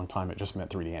for a long time. It just meant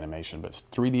 3D animation, but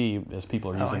 3D, as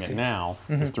people are using it now,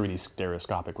 is 3D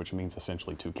stereoscopic, which means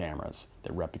essentially two cameras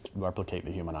that replicate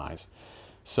the human eyes.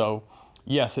 So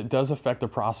yes, it does affect the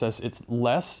process. It's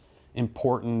less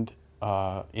important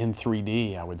in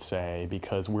 3D, I would say,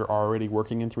 because we're already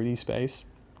working in 3D space.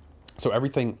 So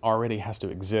everything already has to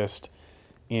exist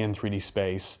in 3D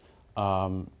space.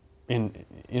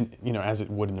 As it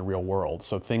would in the real world.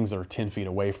 So things that are 10 feet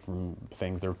away from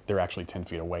things, they're actually 10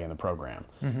 feet away in the program.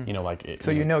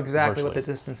 So you know exactly virtually what the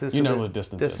distance is. You know what the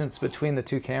distance is. Distance between the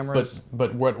two cameras.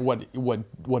 But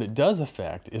what it does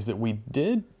affect is that we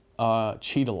did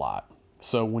cheat a lot.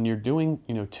 So when you're doing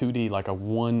 2D like a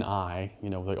one eye,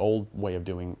 the old way of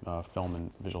doing film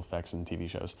and visual effects and TV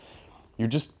shows, you're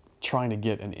just trying to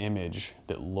get an image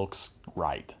that looks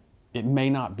right. It may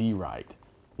not be right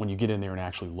when you get in there and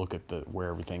actually look at where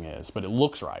everything is, but it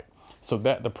looks right. So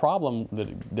that the problem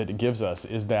that it gives us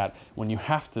is that when you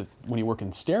work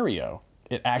in stereo,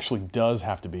 it actually does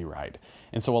have to be right.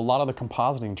 And so a lot of the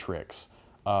compositing tricks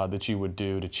that you would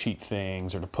do to cheat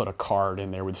things or to put a card in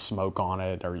there with smoke on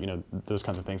it or those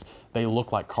kinds of things, they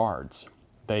look like cards.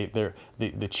 The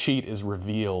cheat is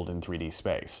revealed in 3D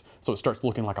space. So it starts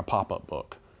looking like a pop-up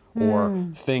book or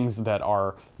things that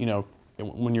are,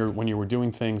 when you were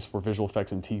doing things for visual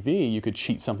effects in TV, you could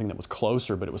cheat something that was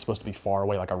closer, but it was supposed to be far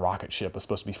away, like a rocket ship was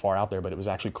supposed to be far out there, but it was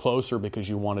actually closer because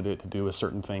you wanted it to do a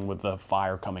certain thing with the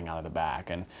fire coming out of the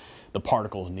back, and the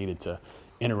particles needed to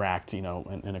interact, in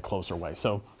a closer way.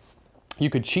 So you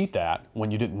could cheat that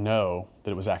when you didn't know that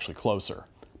it was actually closer.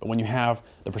 But when you have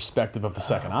the perspective of the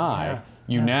second eye,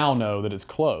 you now know that it's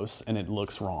close and it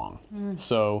looks wrong.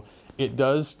 So it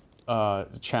does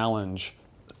challenge.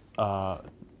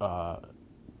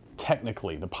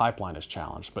 Technically, the pipeline is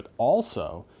challenged, but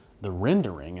also the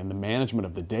rendering and the management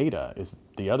of the data is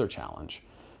the other challenge.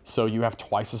 So you have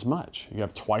twice as much. You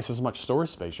have twice as much storage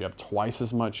space. You have twice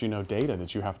as much, data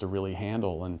that you have to really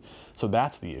handle, and so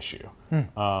that's the issue.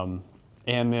 And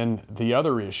then the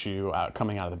other issue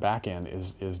coming out of the back end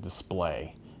is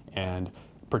display, and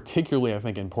particularly I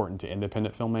think important to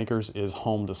independent filmmakers is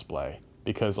home display.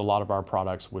 Because a lot of our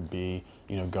products would be,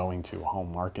 going to a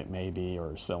home market maybe,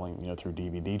 or selling, through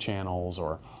DVD channels,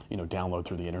 or, download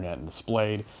through the internet and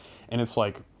displayed. And it's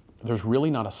like, there's really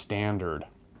not a standard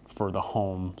for the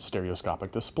home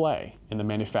stereoscopic display. And the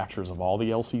manufacturers of all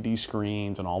the LCD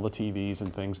screens and all the TVs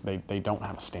and things, they don't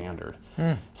have a standard.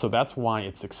 So that's why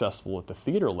it's successful at the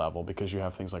theater level, because you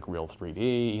have things like Real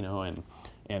 3D,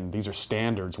 and these are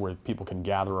standards where people can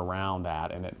gather around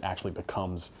that, and it actually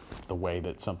becomes the way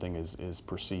that something is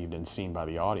perceived and seen by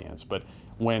the audience. But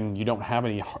when you don't have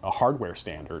any hardware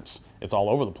standards, it's all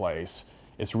over the place,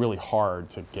 it's really hard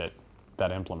to get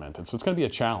that implemented. So it's going to be a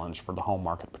challenge for the home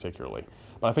market particularly.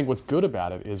 But I think what's good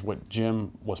about it is what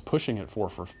Jim was pushing it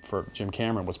for Jim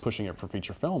Cameron was pushing it for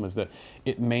feature film, is that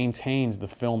it maintains the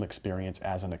film experience,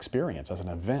 as an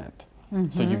event.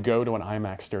 So you go to an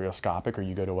IMAX stereoscopic, or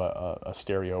you go to a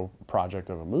stereo project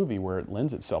of a movie where it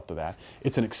lends itself to that.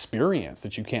 It's an experience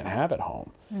that you can't have at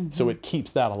home. So it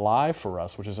keeps that alive for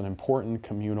us, which is an important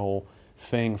communal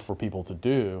thing for people to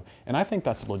do. And I think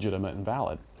that's legitimate and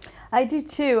valid. I do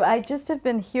too. I just have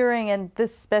been hearing, and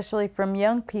this especially from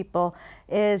young people,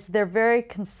 is they're very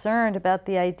concerned about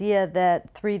the idea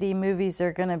that 3D movies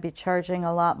are going to be charging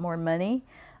a lot more money,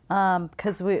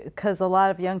 because a lot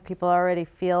of young people already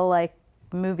feel like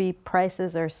movie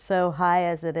prices are so high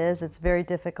as it is, it's very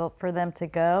difficult for them to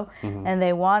go. And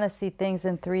they want to see things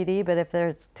in 3D, but if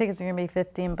their tickets are going to be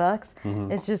 15 bucks,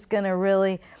 it's just going to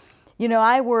really,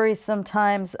 I worry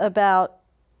sometimes about,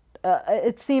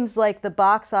 it seems like the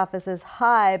box office is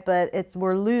high, but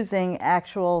we're losing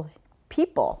actual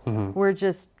people. We're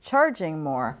just charging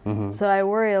more. So I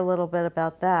worry a little bit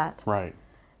about that. Right.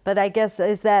 But I guess,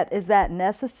 is that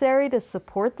necessary to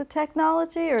support the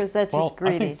technology, or is that just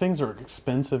greedy? I think things are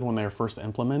expensive when they're first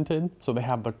implemented. So they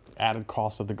have the added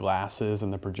cost of the glasses,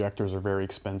 and the projectors are very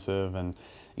expensive. And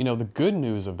the good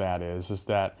news of that is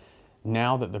that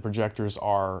now that the projectors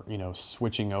are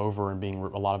switching over and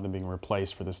a lot of them being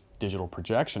replaced for this digital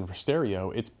projection for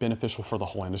stereo, it's beneficial for the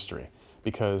whole industry,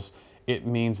 because it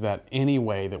means that any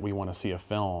way that we want to see a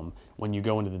film, when you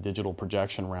go into the digital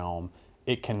projection realm,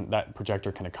 that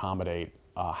projector can accommodate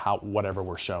whatever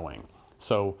we're showing.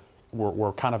 So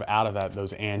we're kind of out of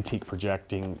those antique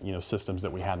projecting systems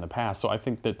that we had in the past. So I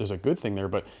think that there's a good thing there.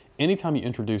 But anytime you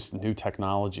introduce new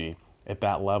technology at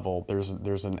that level,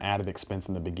 there's an added expense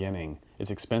in the beginning.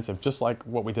 It's expensive, just like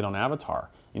what we did on Avatar.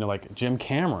 Like Jim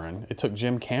Cameron, it took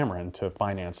Jim Cameron to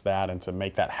finance that and to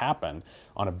make that happen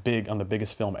on the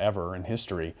biggest film ever in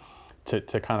history.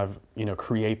 To kind of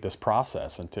create this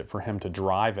process and for him to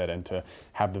drive it and to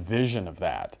have the vision of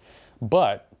that.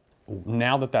 But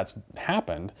now that that's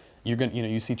happened,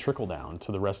 you see trickle down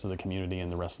to the rest of the community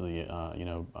and the rest of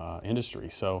the industry.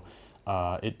 So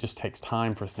it just takes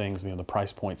time for things. The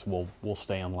price points will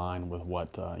stay in line with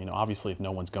what obviously if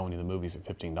no one's going to the movies at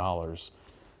 $15,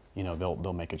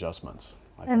 they'll make adjustments.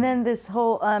 And then this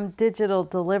whole digital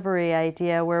delivery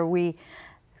idea, where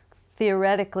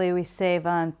theoretically we save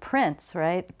on prints,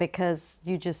 right? Because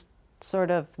you just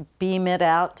sort of beam it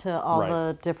out to all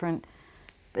the different.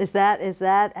 Is that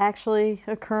actually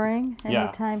occurring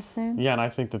anytime soon? Yeah, and I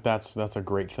think that's a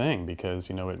great thing, because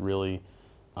it really,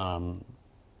 from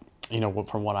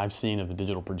what I've seen of the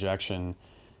digital projection,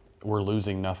 we're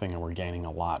losing nothing and we're gaining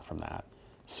a lot from that.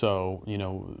 So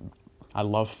I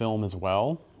love film as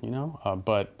well,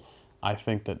 but I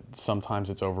think that sometimes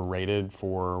it's overrated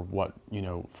for what,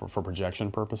 for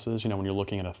projection purposes. When you're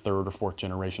looking at a third or fourth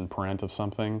generation print of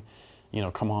something,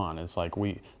 come on. It's like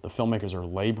the filmmakers are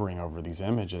laboring over these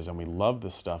images, and we love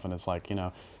this stuff. And it's like,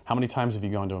 how many times have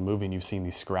you gone to a movie and you've seen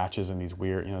these scratches and these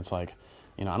weird, it's like,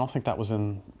 I don't think that was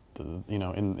in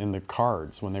in the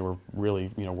cards when they were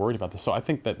really worried about this. So I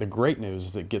think that the great news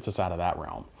is it gets us out of that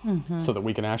realm, so that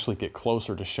we can actually get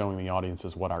closer to showing the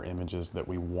audiences what our images that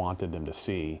we wanted them to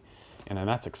see. And then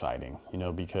that's exciting,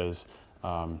 because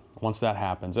once that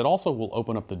happens, it also will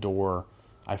open up the door,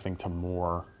 I think, to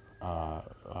more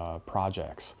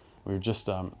projects. We were just,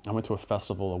 I went to a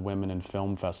festival, a Women in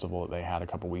Film festival that they had a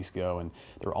couple weeks ago, and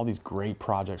there were all these great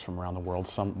projects from around the world.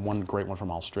 One great one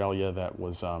from Australia that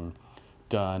was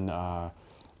done, I'm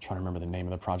trying to remember the name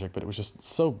of the project, but it was just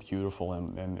so beautiful,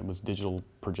 and it was digital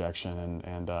projection,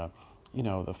 and the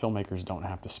filmmakers don't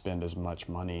have to spend as much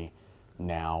money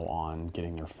now on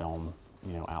getting their film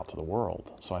out to the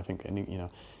world. So I think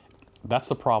that's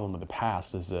the problem with the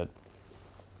past, is that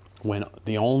when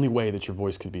the only way that your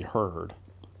voice could be heard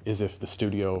is if the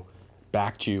studio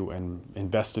backed you and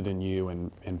invested in you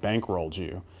and bankrolled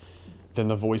you, then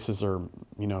the voices are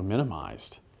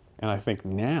minimized. And I think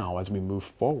now, as we move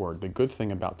forward, the good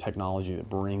thing about technology that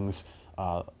brings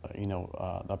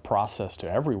the process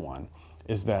to everyone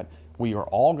is that we are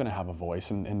all going to have a voice,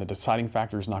 and the deciding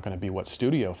factor is not going to be what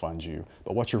studio funds you,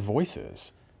 but what your voice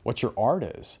is, what your art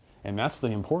is, and that's the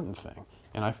important thing.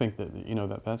 And I think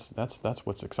that that's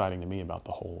what's exciting to me about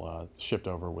the whole shift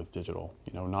over with digital.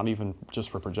 Not even just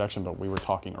for projection, but we were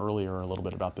talking earlier a little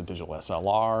bit about the digital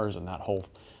SLRs and that whole,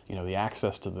 the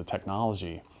access to the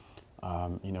technology,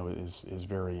 is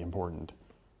very important.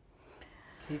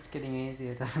 Keeps getting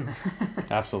easier, doesn't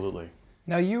it? Absolutely.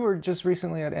 Now, you were just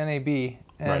recently at NAB,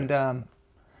 and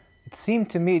it seemed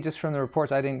to me, just from the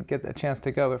reports, I didn't get a chance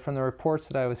to go, but from the reports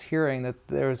that I was hearing, that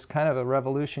there was kind of a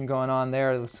revolution going on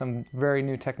there. There was some very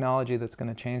new technology that's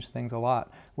going to change things a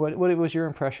lot. What was your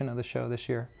impression of the show this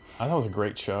year? I thought it was a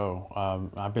great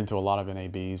show. I've been to a lot of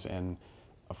NABs, and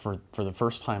for the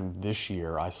first time this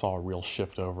year, I saw a real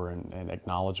shift over and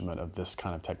acknowledgement of this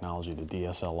kind of technology, the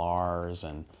DSLRs,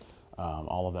 and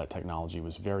all of that technology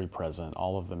was very present.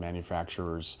 All of the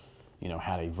manufacturers,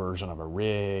 had a version of a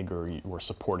rig or were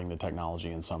supporting the technology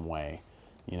in some way.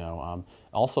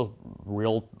 Also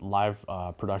real live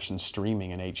production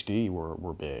streaming in HD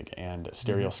were big, and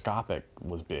stereoscopic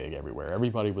was big everywhere.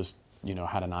 Everybody was,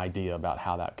 had an idea about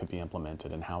how that could be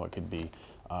implemented and how it could be,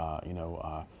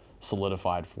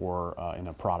 solidified in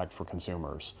a product for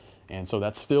consumers. And so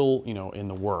that's still, in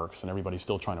the works, and everybody's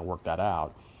still trying to work that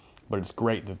out. But it's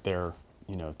great that they're,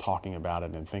 talking about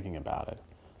it and thinking about it.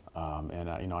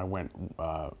 I went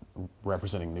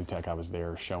representing NewTek. I was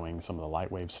there showing some of the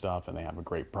Lightwave stuff, and they have a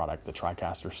great product, the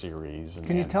TriCaster series.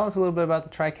 Can you tell us a little bit about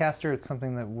the TriCaster? It's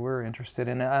something that we're interested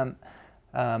in.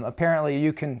 Apparently,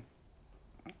 you can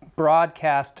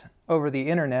broadcast over the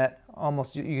internet.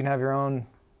 Almost, you can have your own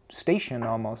station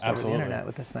almost Absolutely. over the internet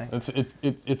with this thing.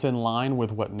 It's in line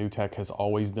with what NewTek has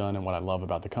always done, and what I love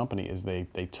about the company is they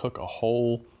took a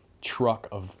whole truck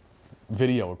of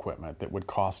video equipment that would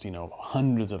cost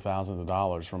hundreds of thousands of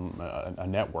dollars from a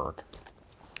network,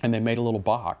 and they made a little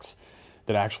box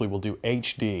that actually will do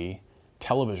HD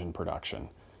television production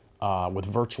with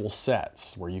virtual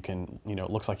sets where you can, it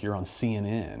looks like you're on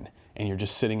CNN and you're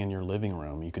just sitting in your living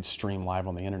room. You could stream live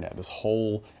on the internet. This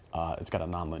whole it's got a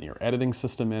nonlinear editing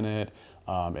system in it.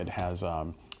 It has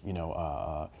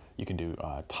you can do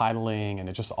titling, and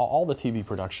it just all the TV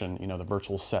production, the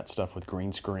virtual set stuff with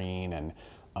green screen and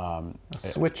a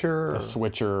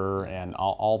switcher and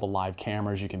all the live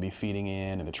cameras you can be feeding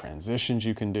in, and the transitions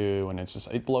you can do, and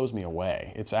it blows me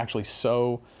away. It's actually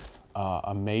so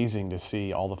amazing to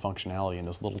see all the functionality in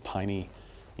this little tiny.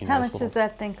 How much does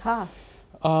that thing cost?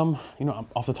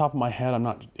 Off the top of my head, I'm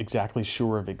not exactly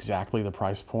sure of exactly the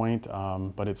price point,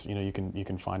 but it's you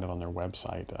can find it on their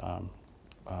website.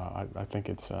 I think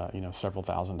it's several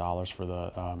 $1,000s for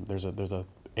the there's a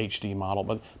HD model,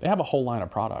 but they have a whole line of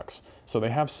products. So they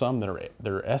have some that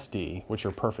are SD, which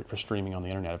are perfect for streaming on the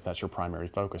internet if that's your primary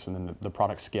focus, and then the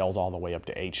product scales all the way up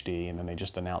to HD. And then they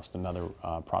just announced another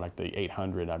product, the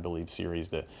 800, I believe, series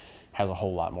that has a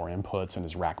whole lot more inputs and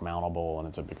is rack mountable, and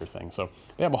it's a bigger thing. So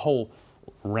they have a whole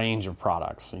range of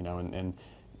products, and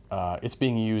it's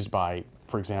being used by,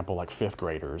 for example, like 5th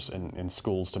graders in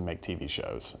schools to make TV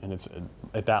shows, and it's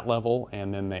at that level.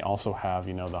 And then they also have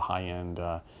the high-end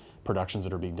productions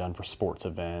that are being done for sports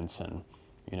events and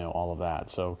all of that.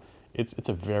 So it's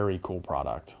a very cool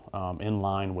product, in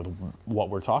line with what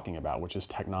we're talking about, which is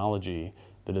technology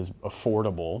that is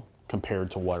affordable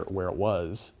compared to where it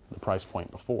was, the price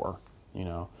point before.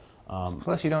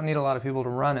 Plus, you don't need a lot of people to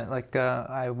run it. Like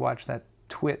I watched that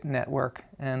Twit network,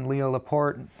 and Leo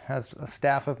Laporte has a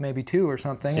staff of maybe 2 or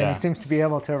something, and he seems to be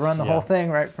able to run the whole thing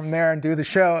right from there and do the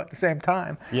show at the same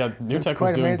time. Yeah, NewTek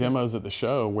was doing demos at the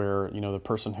show where the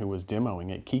person who was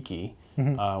demoing it, Kiki,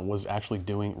 was actually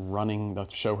running the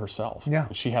show herself. Yeah,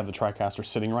 she had the TriCaster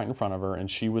sitting right in front of her,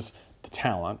 and she was the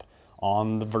talent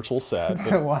on the virtual set.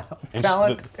 Wow.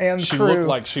 Talent and she crew. Looked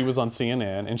like she was on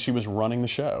CNN, and she was running the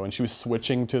show, and she was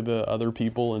switching to the other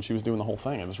people, and she was doing the whole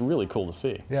thing. It was really cool to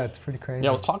see. Yeah, it's pretty crazy. Yeah,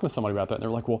 I was talking to somebody about that, and they're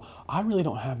like, "Well, I really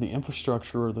don't have the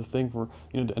infrastructure or the thing for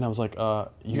and I was like,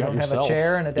 "You got yourself. Have a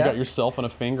chair and a desk? You got yourself and a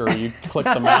finger. You click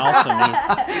the mouse, and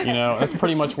that's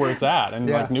pretty much where it's at." And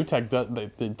like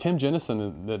NewTek, Tim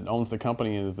Jennison that owns the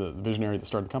company and is the visionary that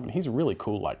started the company. He's really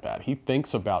cool like that. He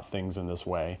thinks about things in this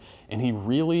way, and he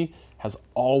really has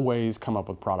always come up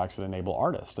with products that enable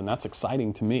artists, and that's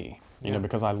exciting to me,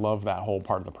 because I love that whole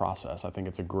part of the process. I think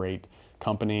it's a great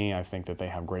company. I think that they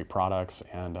have great products,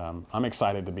 and I'm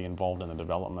excited to be involved in the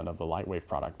development of the Lightwave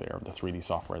product there, the 3D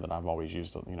software that I've always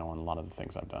used, on a lot of the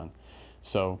things I've done.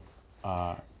 So,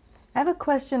 I have a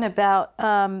question about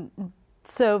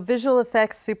so visual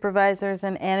effects supervisors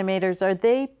and animators. Are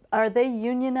they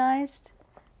unionized?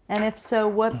 And if so,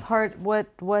 what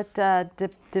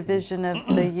division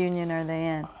of the union are they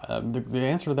in? The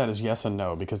answer to that is yes and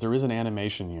no, because there is an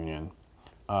animation union,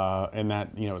 and that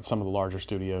at some of the larger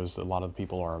studios, a lot of the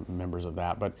people are members of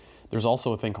that. But there's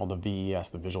also a thing called the VES,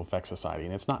 the Visual Effects Society,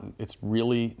 and it's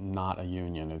really not a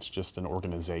union. It's just an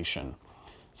organization.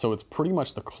 So it's pretty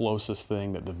much the closest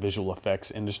thing that the visual effects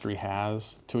industry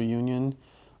has to a union.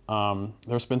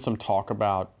 There's been some talk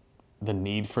about the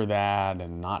need for that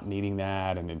and not needing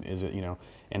that, and is it,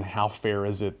 and how fair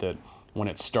is it that when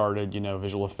it started,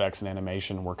 visual effects and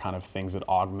animation were kind of things that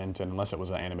augmented, unless it was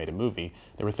an animated movie,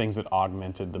 there were things that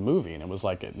augmented the movie, and it was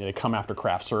like they come after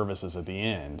craft services at the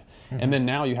end. And then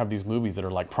now you have these movies that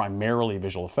are like primarily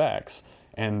visual effects,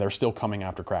 and they're still coming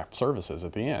after craft services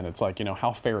at the end. It's like,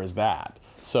 how fair is that?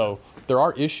 So there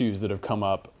are issues that have come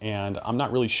up, and I'm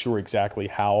not really sure exactly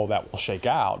how that will shake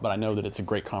out, but I know that it's a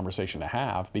great conversation to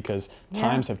have because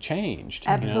times have changed.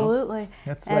 Absolutely.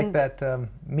 It's like that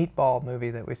Meatball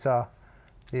movie that we saw.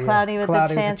 Cloudy with a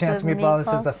Chance of Meatball.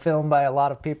 This is a film by a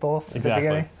lot of people at the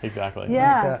beginning. Exactly.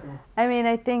 Yeah. I mean,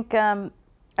 I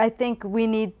think we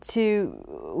need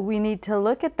to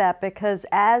look at that, because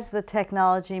as the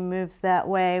technology moves that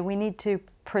way, we need to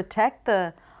protect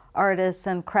the artists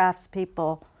and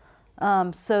craftspeople,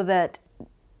 so that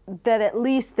that at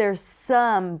least there's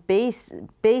some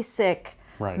basic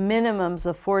Right. minimums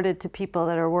afforded to people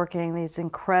that are working these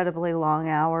incredibly long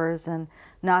hours and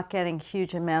not getting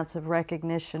huge amounts of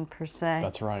recognition per se.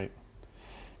 That's right.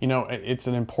 You know, it's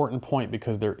an important point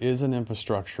because there is an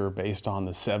infrastructure based on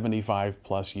the 75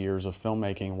 plus years of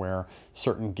filmmaking where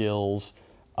certain guilds,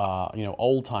 you know,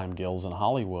 old-time guilds in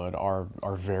Hollywood are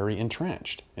very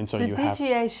entrenched. And so The you have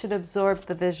DGA should absorb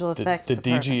the visual effects the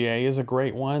department. DGA is a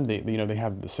great one. They, you know, they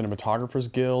have the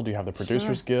Cinematographers Guild, you have the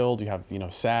Producers Guild, you have, you know,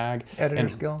 SAG,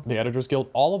 Editors and Guild. the Editors Guild.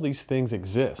 All of these things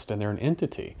exist and they're an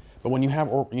entity. But when you have,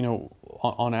 you know,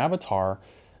 on Avatar,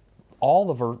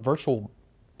 all the virtual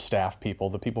staff people,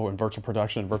 the people in virtual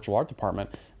production and virtual art department,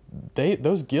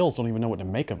 those guilds don't even know what to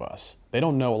make of us. They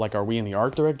don't know, like, are we in the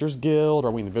art directors guild?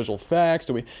 Are we in the visual effects?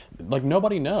 Do we, like,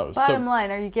 nobody knows. Bottom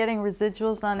line, are you getting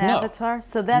residuals on No. Avatar?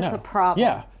 So that's No. a problem.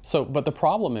 Yeah. So, but the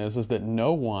problem is that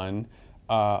no one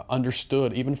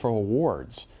understood, even for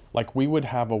awards. Like, we would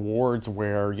have awards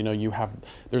where, you know, you have,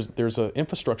 there's an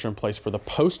infrastructure in place for the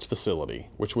post facility,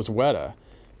 which was Weta,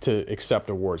 to accept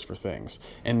awards for things.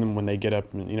 And then when they get up,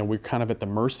 you know, we're kind of at the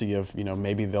mercy of, you know,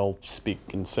 maybe they'll speak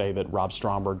and say that Rob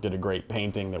Stromberg did a great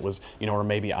painting that was, you know, or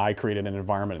maybe I created an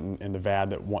environment in the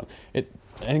VAD that won. An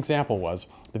example was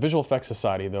the Visual Effects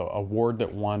Society, the award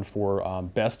that won for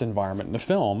best environment in a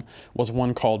film was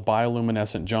one called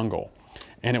Bioluminescent Jungle.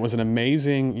 And it was an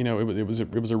amazing, you know, it was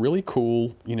a really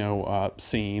cool, you know,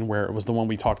 scene where it was the one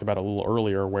we talked about a little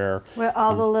earlier, where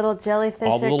all the little jellyfish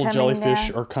all the little are coming jellyfish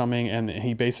down. are coming, and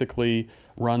he basically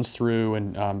runs through,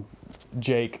 and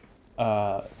Jake.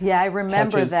 Yeah, I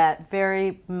remember touches- that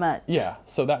very much. Yeah,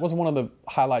 so that was one of the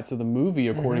highlights of the movie,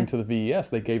 according to the VES.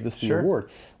 They gave this the Sure. award.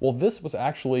 Well, this was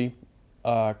actually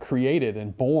created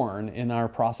and born in our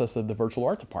process of the virtual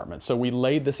art department. So we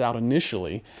laid this out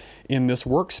initially in this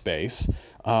workspace,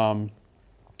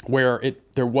 where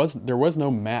there was no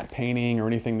matte painting or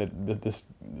anything that this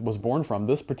was born from.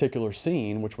 This particular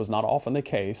scene, which was not often the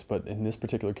case, but in this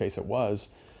particular case it was,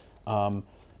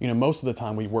 you know, most of the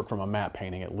time we work from a matte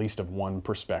painting, at least of one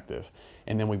perspective,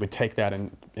 and then we would take that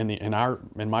in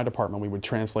my department, we would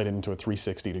translate it into a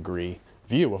 360-degree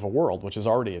view of a world, which is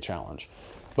already a challenge.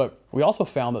 But we also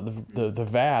found that the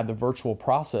VAD, the virtual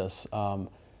process,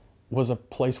 was a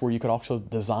place where you could also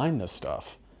design this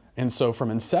stuff. And so from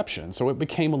inception, so it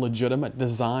became a legitimate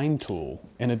design tool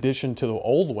in addition to the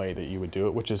old way that you would do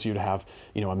it, which is you'd have,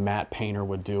 you know, a matte painter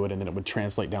would do it and then it would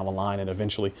translate down the line and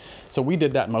eventually, so we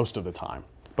did that most of the time.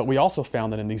 But we also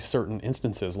found that in these certain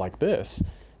instances like this,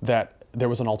 that there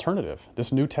was an alternative.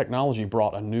 This new technology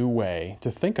brought a new way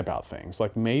to think about things.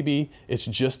 Like maybe it's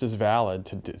just as valid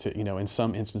to you know, in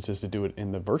some instances to do it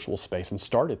in the virtual space and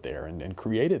start it there and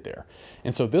create it there.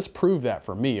 And so this proved that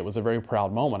for me. It was a very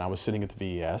proud moment. I was sitting at the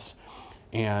VES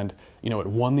and, you know, it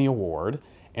won the award.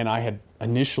 And I had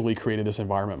initially created this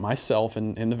environment myself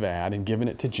in the VAD and given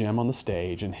it to Jim on the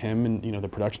stage, and him and, you know, the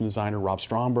production designer Rob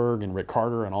Stromberg and Rick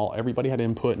Carter and everybody had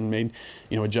input and made,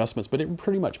 you know, adjustments, but it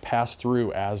pretty much passed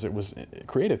through as it was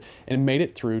created and made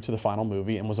it through to the final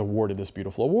movie and was awarded this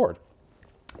beautiful award.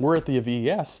 We're at the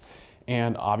VES,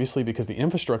 and obviously because the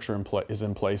infrastructure is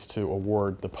in place to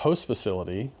award the post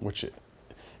facility, which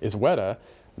is Weta,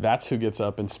 that's who gets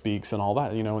up and speaks and all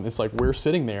that, you know, and it's like we're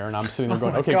sitting there and I'm sitting there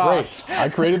going, okay, great. I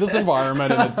created this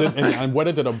environment and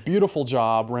Weta did a beautiful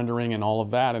job rendering and all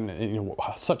of that, and you know,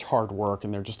 such hard work,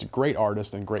 and they're just a great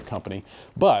artist and great company.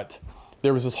 But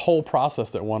there was this whole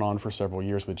process that went on for several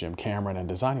years with Jim Cameron and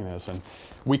designing this, and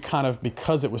we kind of,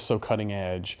 because it was so cutting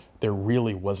edge, there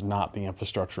really was not the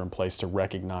infrastructure in place to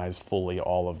recognize fully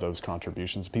all of those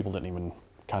contributions. People didn't even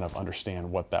kind of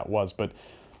understand what that was, but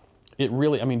it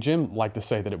really, I mean, Jim liked to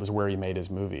say that it was where he made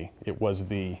his movie. It was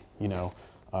the, you know,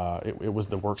 it was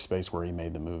the workspace where he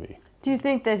made the movie. Do you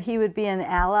think that he would be an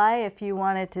ally if you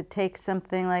wanted to take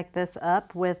something like this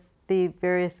up with the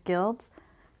various guilds?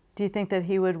 Do you think that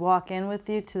he would walk in with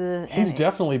you to the... He's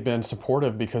definitely been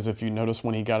supportive, because if you notice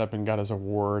when he got up and got his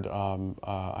award,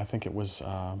 I think it was,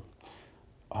 I'm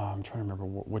trying to remember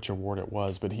which award it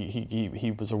was, but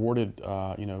he was awarded,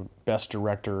 you know, Best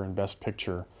Director and Best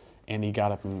Picture. And he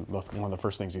got up, and one of the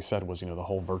first things he said was, you know, the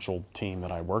whole virtual team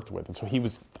that I worked with. And so he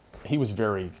was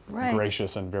very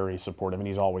gracious and very supportive, and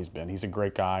he's always been. He's a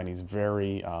great guy, and he's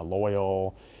very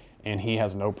loyal, and he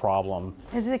has no problem.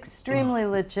 It's extremely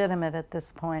legitimate at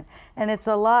this point. And it's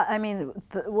a lot, I mean,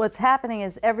 what's happening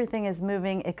is everything is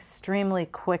moving extremely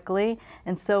quickly.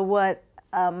 And so what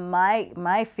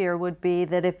my fear would be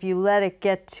that if you let it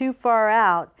get too far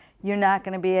out, you're not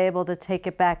going to be able to take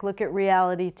it back. Look at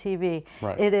reality TV.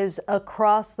 Right. It is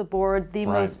across the board the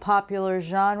Right. most popular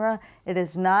genre. It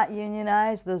is not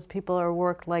unionized. Those people are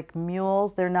worked like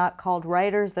mules. They're not called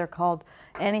writers. They're called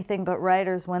anything but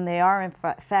writers when they are in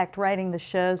fact writing the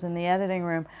shows in the editing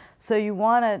room. So you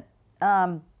want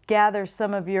to gather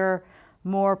some of your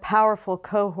more powerful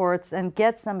cohorts and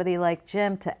get somebody like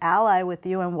Jim to ally with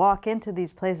you and walk into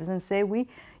these places and say, we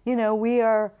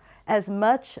are as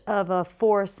much of a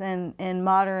force in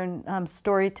modern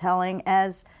storytelling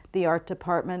as the art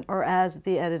department or as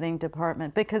the editing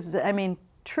department. Because, I mean,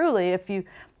 truly,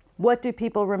 what do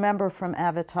people remember from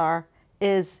Avatar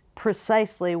is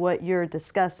precisely what you're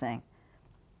discussing.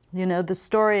 You know, the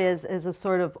story is a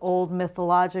sort of old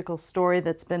mythological story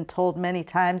that's been told many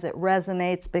times. It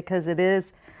resonates because it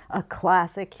is a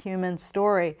classic human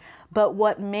story. But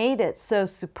what made it so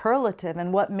superlative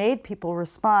and what made people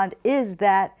respond is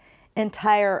that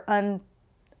entire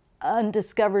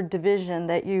undiscovered division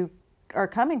that you are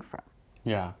coming from.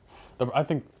 Yeah, I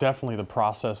think definitely the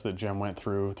process that Jim went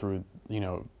through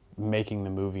making the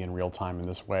movie in real time in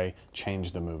this way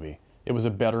changed the movie. It was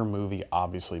a better movie,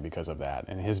 obviously, because of that,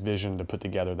 and his vision to put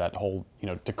together that whole,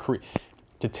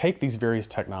 to take these various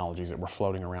technologies that were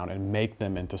floating around and make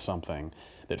them into something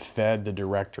that fed the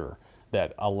director,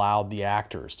 that allowed the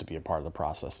actors to be a part of the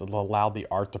process, that allowed the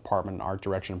art department, art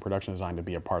direction, and production design to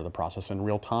be a part of the process in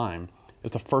real time,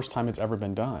 is the first time it's ever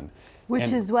been done.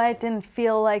 Which is why it didn't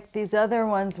feel like these other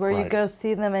ones where you Right. go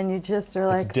see them and you just are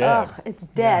like, It's dead. oh, it's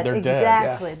dead. They're dead.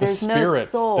 Exactly. Yeah. There's the no spirit,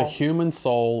 soul. the human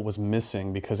soul was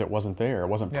missing because it wasn't there. It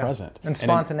wasn't present. And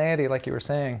spontaneity, like you were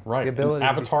saying. Right. The ability In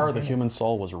to be Avatar, the spontaneous. human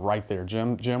soul was right there.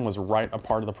 Jim was right a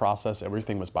part of the process.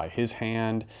 Everything was by his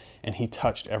hand, and he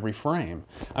touched every frame.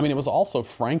 I mean, it was also,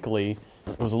 frankly,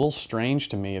 it was a little strange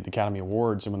to me at the Academy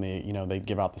Awards when they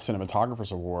give out the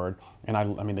Cinematographer's Award, and I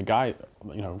mean the guy,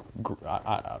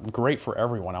 great for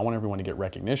everyone. I want everyone to get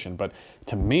recognition, but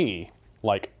to me,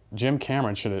 like, Jim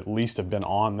Cameron should at least have been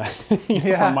on that. He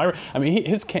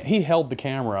held the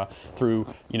camera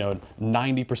through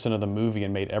 90% of the movie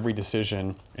and made every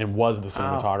decision and was the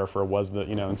cinematographer,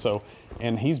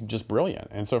 and he's just brilliant.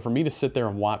 And so for me to sit there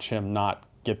and watch him not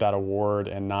get that award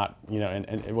and not, and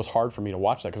it was hard for me to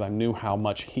watch that because I knew how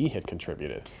much he had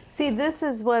contributed. See, this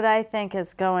is what I think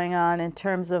is going on in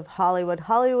terms of Hollywood.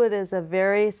 Hollywood is a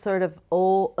very sort of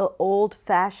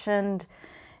old-fashioned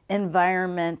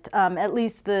environment. At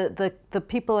least the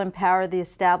people in power, the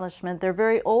establishment, they're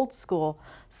very old school.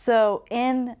 So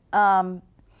in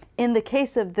the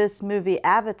case of this movie,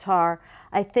 Avatar,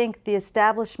 I think the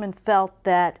establishment felt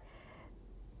that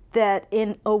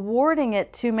in awarding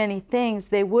it too many things,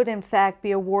 they would in fact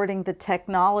be awarding the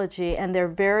technology, and they're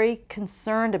very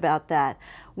concerned about that.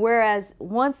 Whereas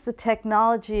once the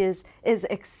technology is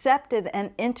accepted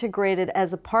and integrated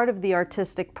as a part of the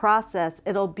artistic process,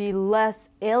 it'll be less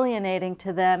alienating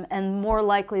to them and more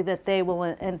likely that they will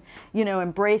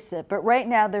embrace it. But right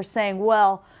now they're saying,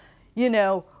 well,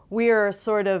 we are a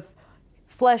sort of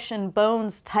flesh and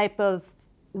bones type of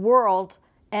world,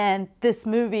 and this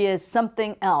movie is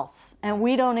something else, and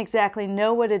we don't exactly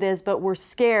know what it is, but we're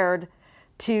scared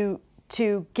to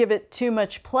give it too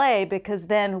much play, because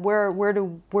then where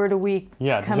do we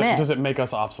come in? Does it make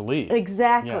us obsolete?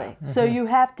 Exactly. Yeah. So you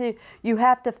have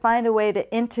to find a way to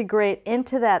integrate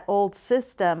into that old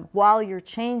system while you're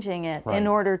changing it in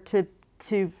order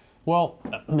to. Well,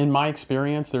 in my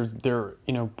experience,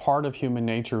 part of human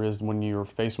nature is when you're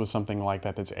faced with something like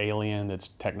that that's alien, that's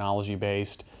technology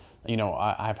based.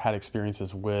 I've had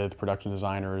experiences with production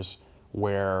designers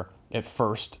where at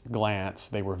first glance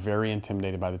they were very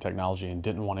intimidated by the technology and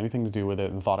didn't want anything to do with it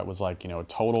and thought it was like, a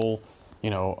total,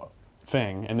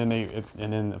 thing. And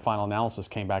then the final analysis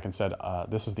came back and said,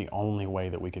 this is the only way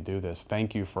that we could do this.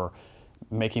 Thank you for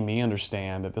making me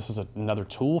understand that this is another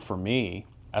tool for me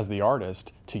as the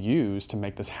artist to use to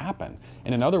make this happen.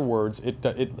 And in other words, it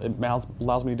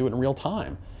allows me to do it in real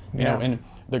time. And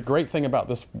the great thing about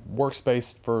this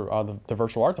workspace for the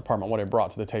virtual art department, what it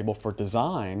brought to the table for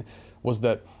design, was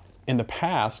that in the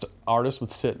past, artists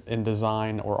would sit and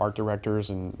design, or art directors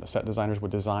and set designers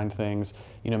would design things,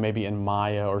 maybe in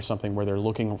Maya or something, where they're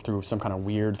looking through some kind of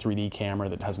weird 3D camera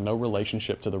that has no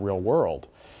relationship to the real world.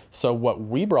 So what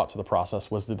we brought to the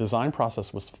process was the design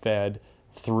process was fed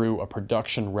through a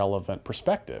production relevant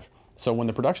perspective. So when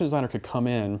the production designer could come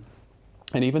in,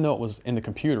 and even though it was in the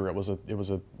computer, it was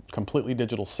a completely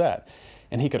digital set,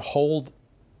 and he could hold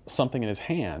something in his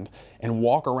hand and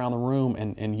walk around the room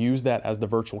and use that as the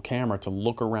virtual camera to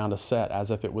look around a set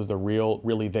as if it was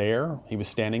really there. He was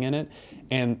standing in it,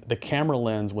 and the camera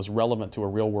lens was relevant to a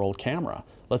real world camera.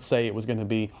 Let's say it was going to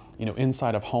be,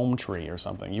 inside of Home Tree or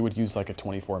something. You would use like a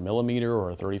 24 millimeter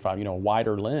or a 35, a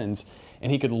wider lens,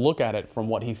 and he could look at it from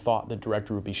what he thought the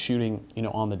director would be shooting,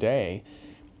 on the day.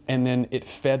 And then it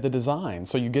fed the design.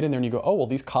 So you get in there and you go, oh, well,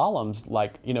 these columns,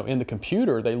 like, in the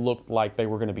computer, they looked like they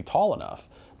were going to be tall enough.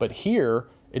 But here,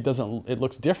 it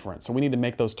looks different. So we need to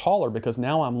make those taller because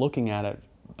now I'm looking at it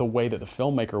the way that the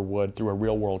filmmaker would through a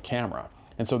real world camera.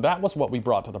 And so that was what we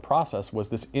brought to the process, was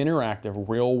this interactive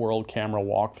real world camera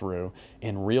walkthrough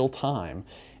in real time.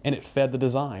 And it fed the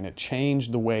design. It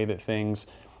changed the way that things,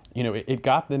 it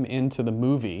got them into the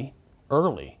movie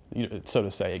early, so to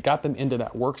say. It got them into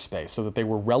that workspace so that they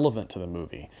were relevant to the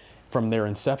movie from their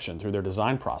inception through their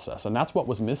design process. And that's what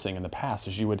was missing in the past,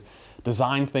 is you would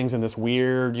design things in this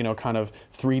weird, kind of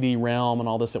 3D realm and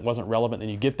all this. It wasn't relevant.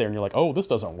 And you get there and you're like, oh, this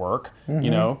doesn't work,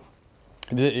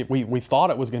 We thought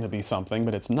it was going to be something,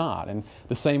 but it's not. And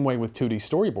the same way with 2D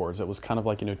storyboards. It was kind of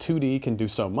like, 2D can do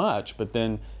so much, but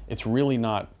then it's really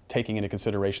not taking into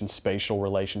consideration spatial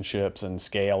relationships and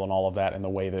scale and all of that in the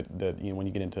way that when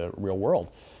you get into real world.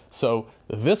 So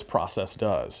this process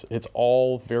does. It's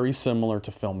all very similar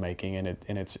to filmmaking,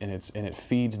 and it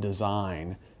feeds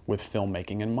design with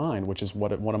filmmaking in mind, which is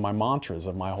one of my mantras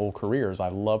of my whole career is I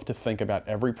love to think about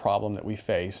every problem that we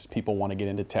face. People want to get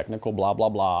into technical blah, blah,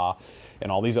 blah,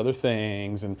 and all these other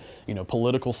things and,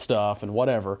 political stuff and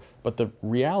whatever. But the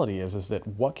reality is that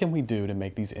what can we do to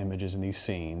make these images and these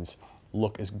scenes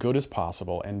look as good as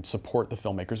possible and support the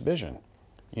filmmaker's vision?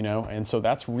 And so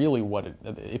that's really what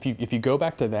if you go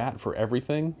back to that for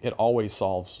everything, it always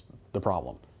solves the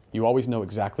problem. You always know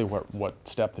exactly what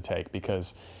step to take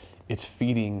because it's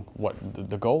feeding what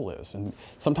the goal is. And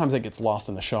sometimes it gets lost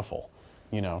in the shuffle,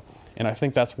 And I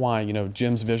think that's why,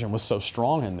 Jim's vision was so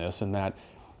strong in this, and that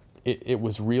it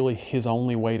was really his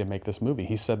only way to make this movie.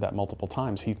 He said that multiple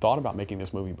times. He thought about making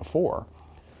this movie before,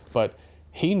 but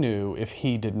he knew if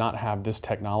he did not have this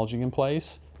technology in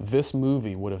place, this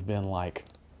movie would have been like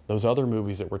those other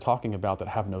movies that we're talking about that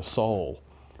have no soul,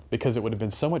 because it would have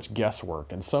been so much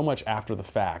guesswork and so much after the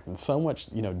fact and so much,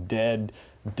 dead,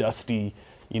 dusty,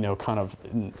 kind of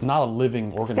not a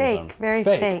living organism. Very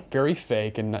fake. Very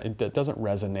fake, and it doesn't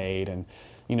resonate. And,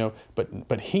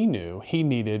 but he knew he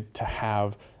needed to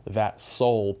have that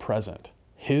soul present,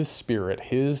 his spirit,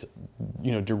 his,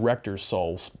 director's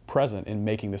soul present in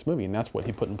making this movie. And that's what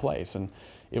he put in place. And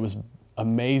it was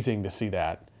amazing to see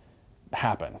that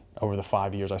happen over the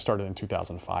 5 years. I started in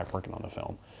 2005 working on the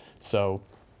film. So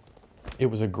it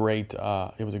was a great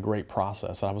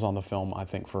process. I was on the film, I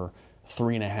think, for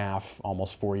 3.5,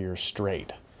 almost 4 years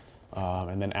straight.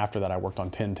 And then after that, I worked on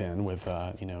Tintin with,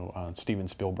 Steven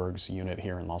Spielberg's unit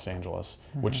here in Los Angeles,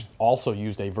 which also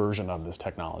used a version of this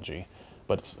technology,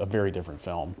 but it's a very different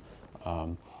film.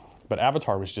 But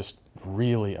Avatar was just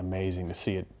really amazing to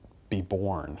see it be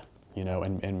born,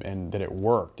 and that it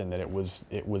worked, and that it was,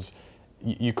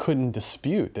 you couldn't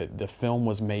dispute that the film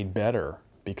was made better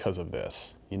because of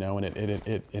this, and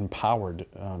it empowered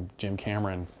Jim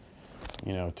Cameron,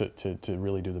 to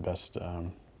really do the best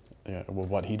with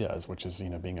what he does, which is,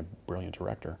 being a brilliant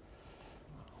director.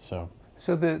 So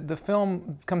the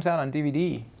film comes out on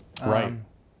DVD, right,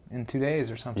 in 2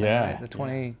 days or something, yeah, right?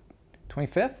 The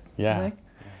 25th, yeah. I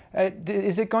think.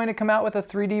 Is it going to come out with a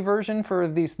 3D version for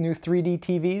these new 3D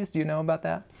TVs? Do you know about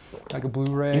that? Like a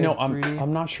Blu-ray?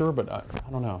 I'm not sure, but I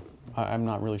don't know. I'm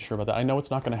not really sure about that. I know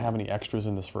it's not going to have any extras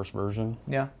in this first version.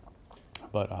 Yeah.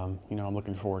 But I'm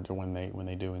looking forward to when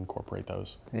they do incorporate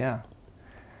those. Yeah.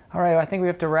 All right, I think we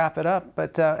have to wrap it up.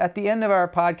 But at the end of our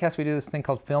podcast, we do this thing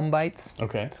called Film Bites.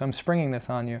 Okay. So I'm springing this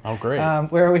on you. Oh, great.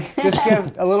 Where we just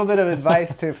give a little bit of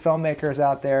advice to filmmakers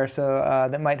out there, so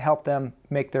that might help them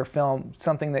make their film,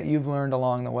 something that you've learned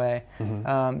along the way.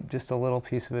 Mm-hmm. Just a little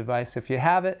piece of advice. If you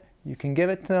have it, you can give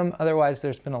it to them. Otherwise,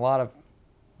 there's been a lot of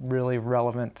really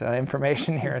relevant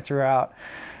information here throughout.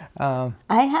 I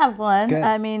have one. Good.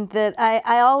 I mean, that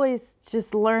I always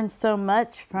just learn so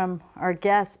much from our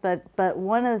guests, but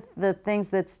one of the things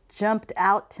that's jumped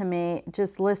out to me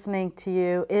just listening to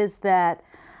you is that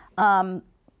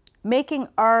making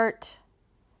art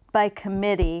by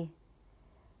committee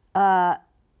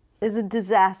is a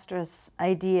disastrous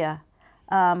idea,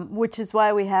 which is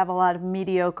why we have a lot of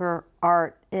mediocre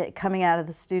art coming out of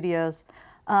the studios.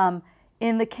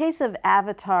 In the case of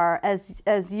Avatar,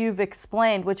 as you've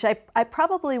explained, which I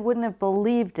probably wouldn't have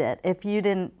believed it if you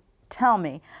didn't tell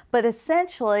me, but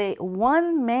essentially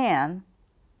one man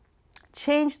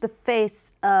changed the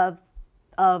face of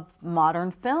modern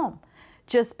film,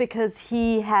 just because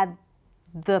he had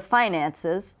the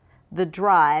finances, the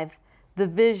drive, the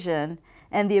vision,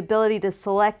 and the ability to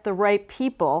select the right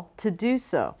people to do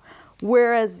so.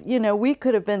 Whereas, we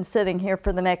could have been sitting here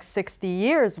for the next 60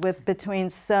 years between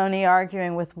Sony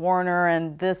arguing with Warner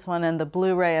and this one and the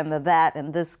Blu-ray and the that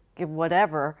and this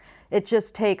whatever. It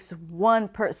just takes one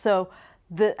person. So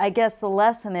I guess the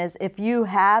lesson is, if you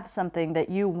have something that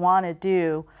you want to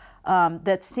do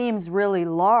that seems really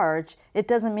large, it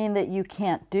doesn't mean that you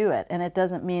can't do it, and it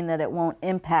doesn't mean that it won't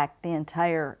impact the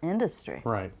entire industry.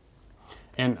 Right.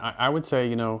 And I would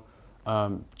say,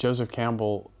 Joseph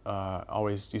Campbell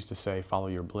always used to say, follow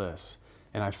your bliss.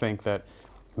 And I think that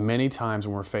many times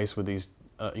when we're faced with these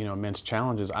immense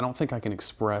challenges, I don't think I can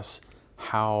express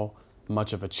how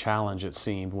much of a challenge it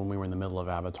seemed when we were in the middle of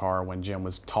Avatar, when Jim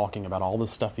was talking about all the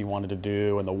stuff he wanted to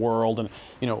do and the world, and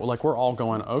we're all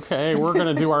going, okay, we're going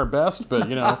to do our best,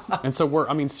 but and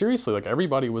so seriously, like,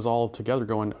 everybody was all together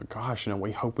going, gosh,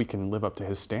 we hope we can live up to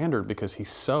his standard because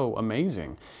he's so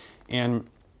amazing. And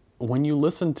when you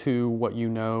listen to what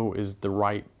is the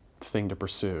right thing to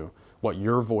pursue, what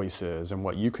your voice is and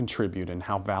what you contribute and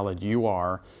how valid you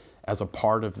are as a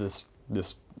part of this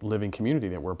living community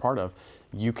that we're a part of,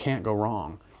 you can't go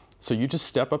wrong. So you just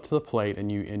step up to the plate and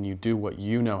you do what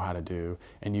you know how to do,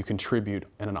 and you contribute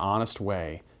in an honest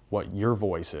way what your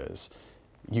voice is.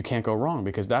 You can't go wrong,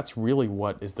 because that's really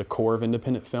what is the core of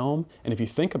independent film. And if you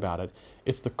think about it,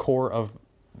 it's the core of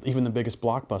even the biggest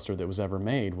blockbuster that was ever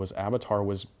made. Was Avatar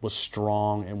was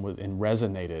strong and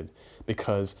resonated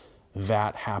because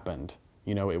that happened.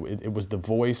 It was the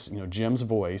voice, Jim's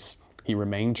voice. He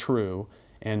remained true.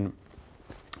 And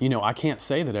I can't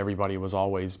say that everybody was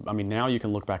always, now you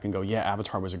can look back and go, yeah,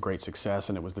 Avatar was a great success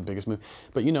and it was the biggest movie.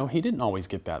 But he didn't always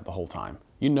get that the whole time.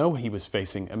 He was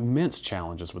facing immense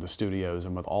challenges with the studios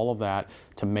and with all of that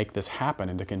to make this happen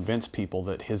and to convince people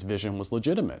that his vision was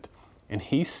legitimate. And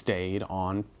he stayed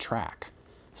on track.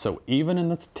 So even in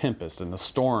the tempest and the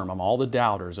storm of all the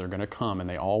doubters that are going to come, and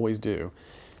they always do,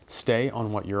 stay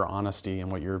on what your honesty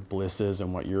and what your bliss is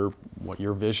and what your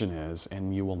vision is,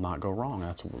 and you will not go wrong.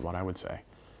 That's what I would say.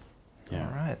 Yeah.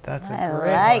 All right, that's a I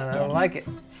great like one. it. I like it.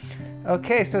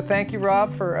 Okay, so thank you,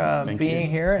 Rob, for being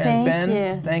here, and Thank Ben,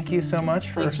 you. thank you so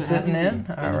much for Thanks for sitting having me. in. It's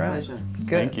been All a right, pleasure. good.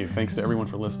 Thank you. Thanks to everyone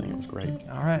for listening. It was great.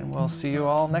 All right, we'll see you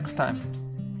all next time.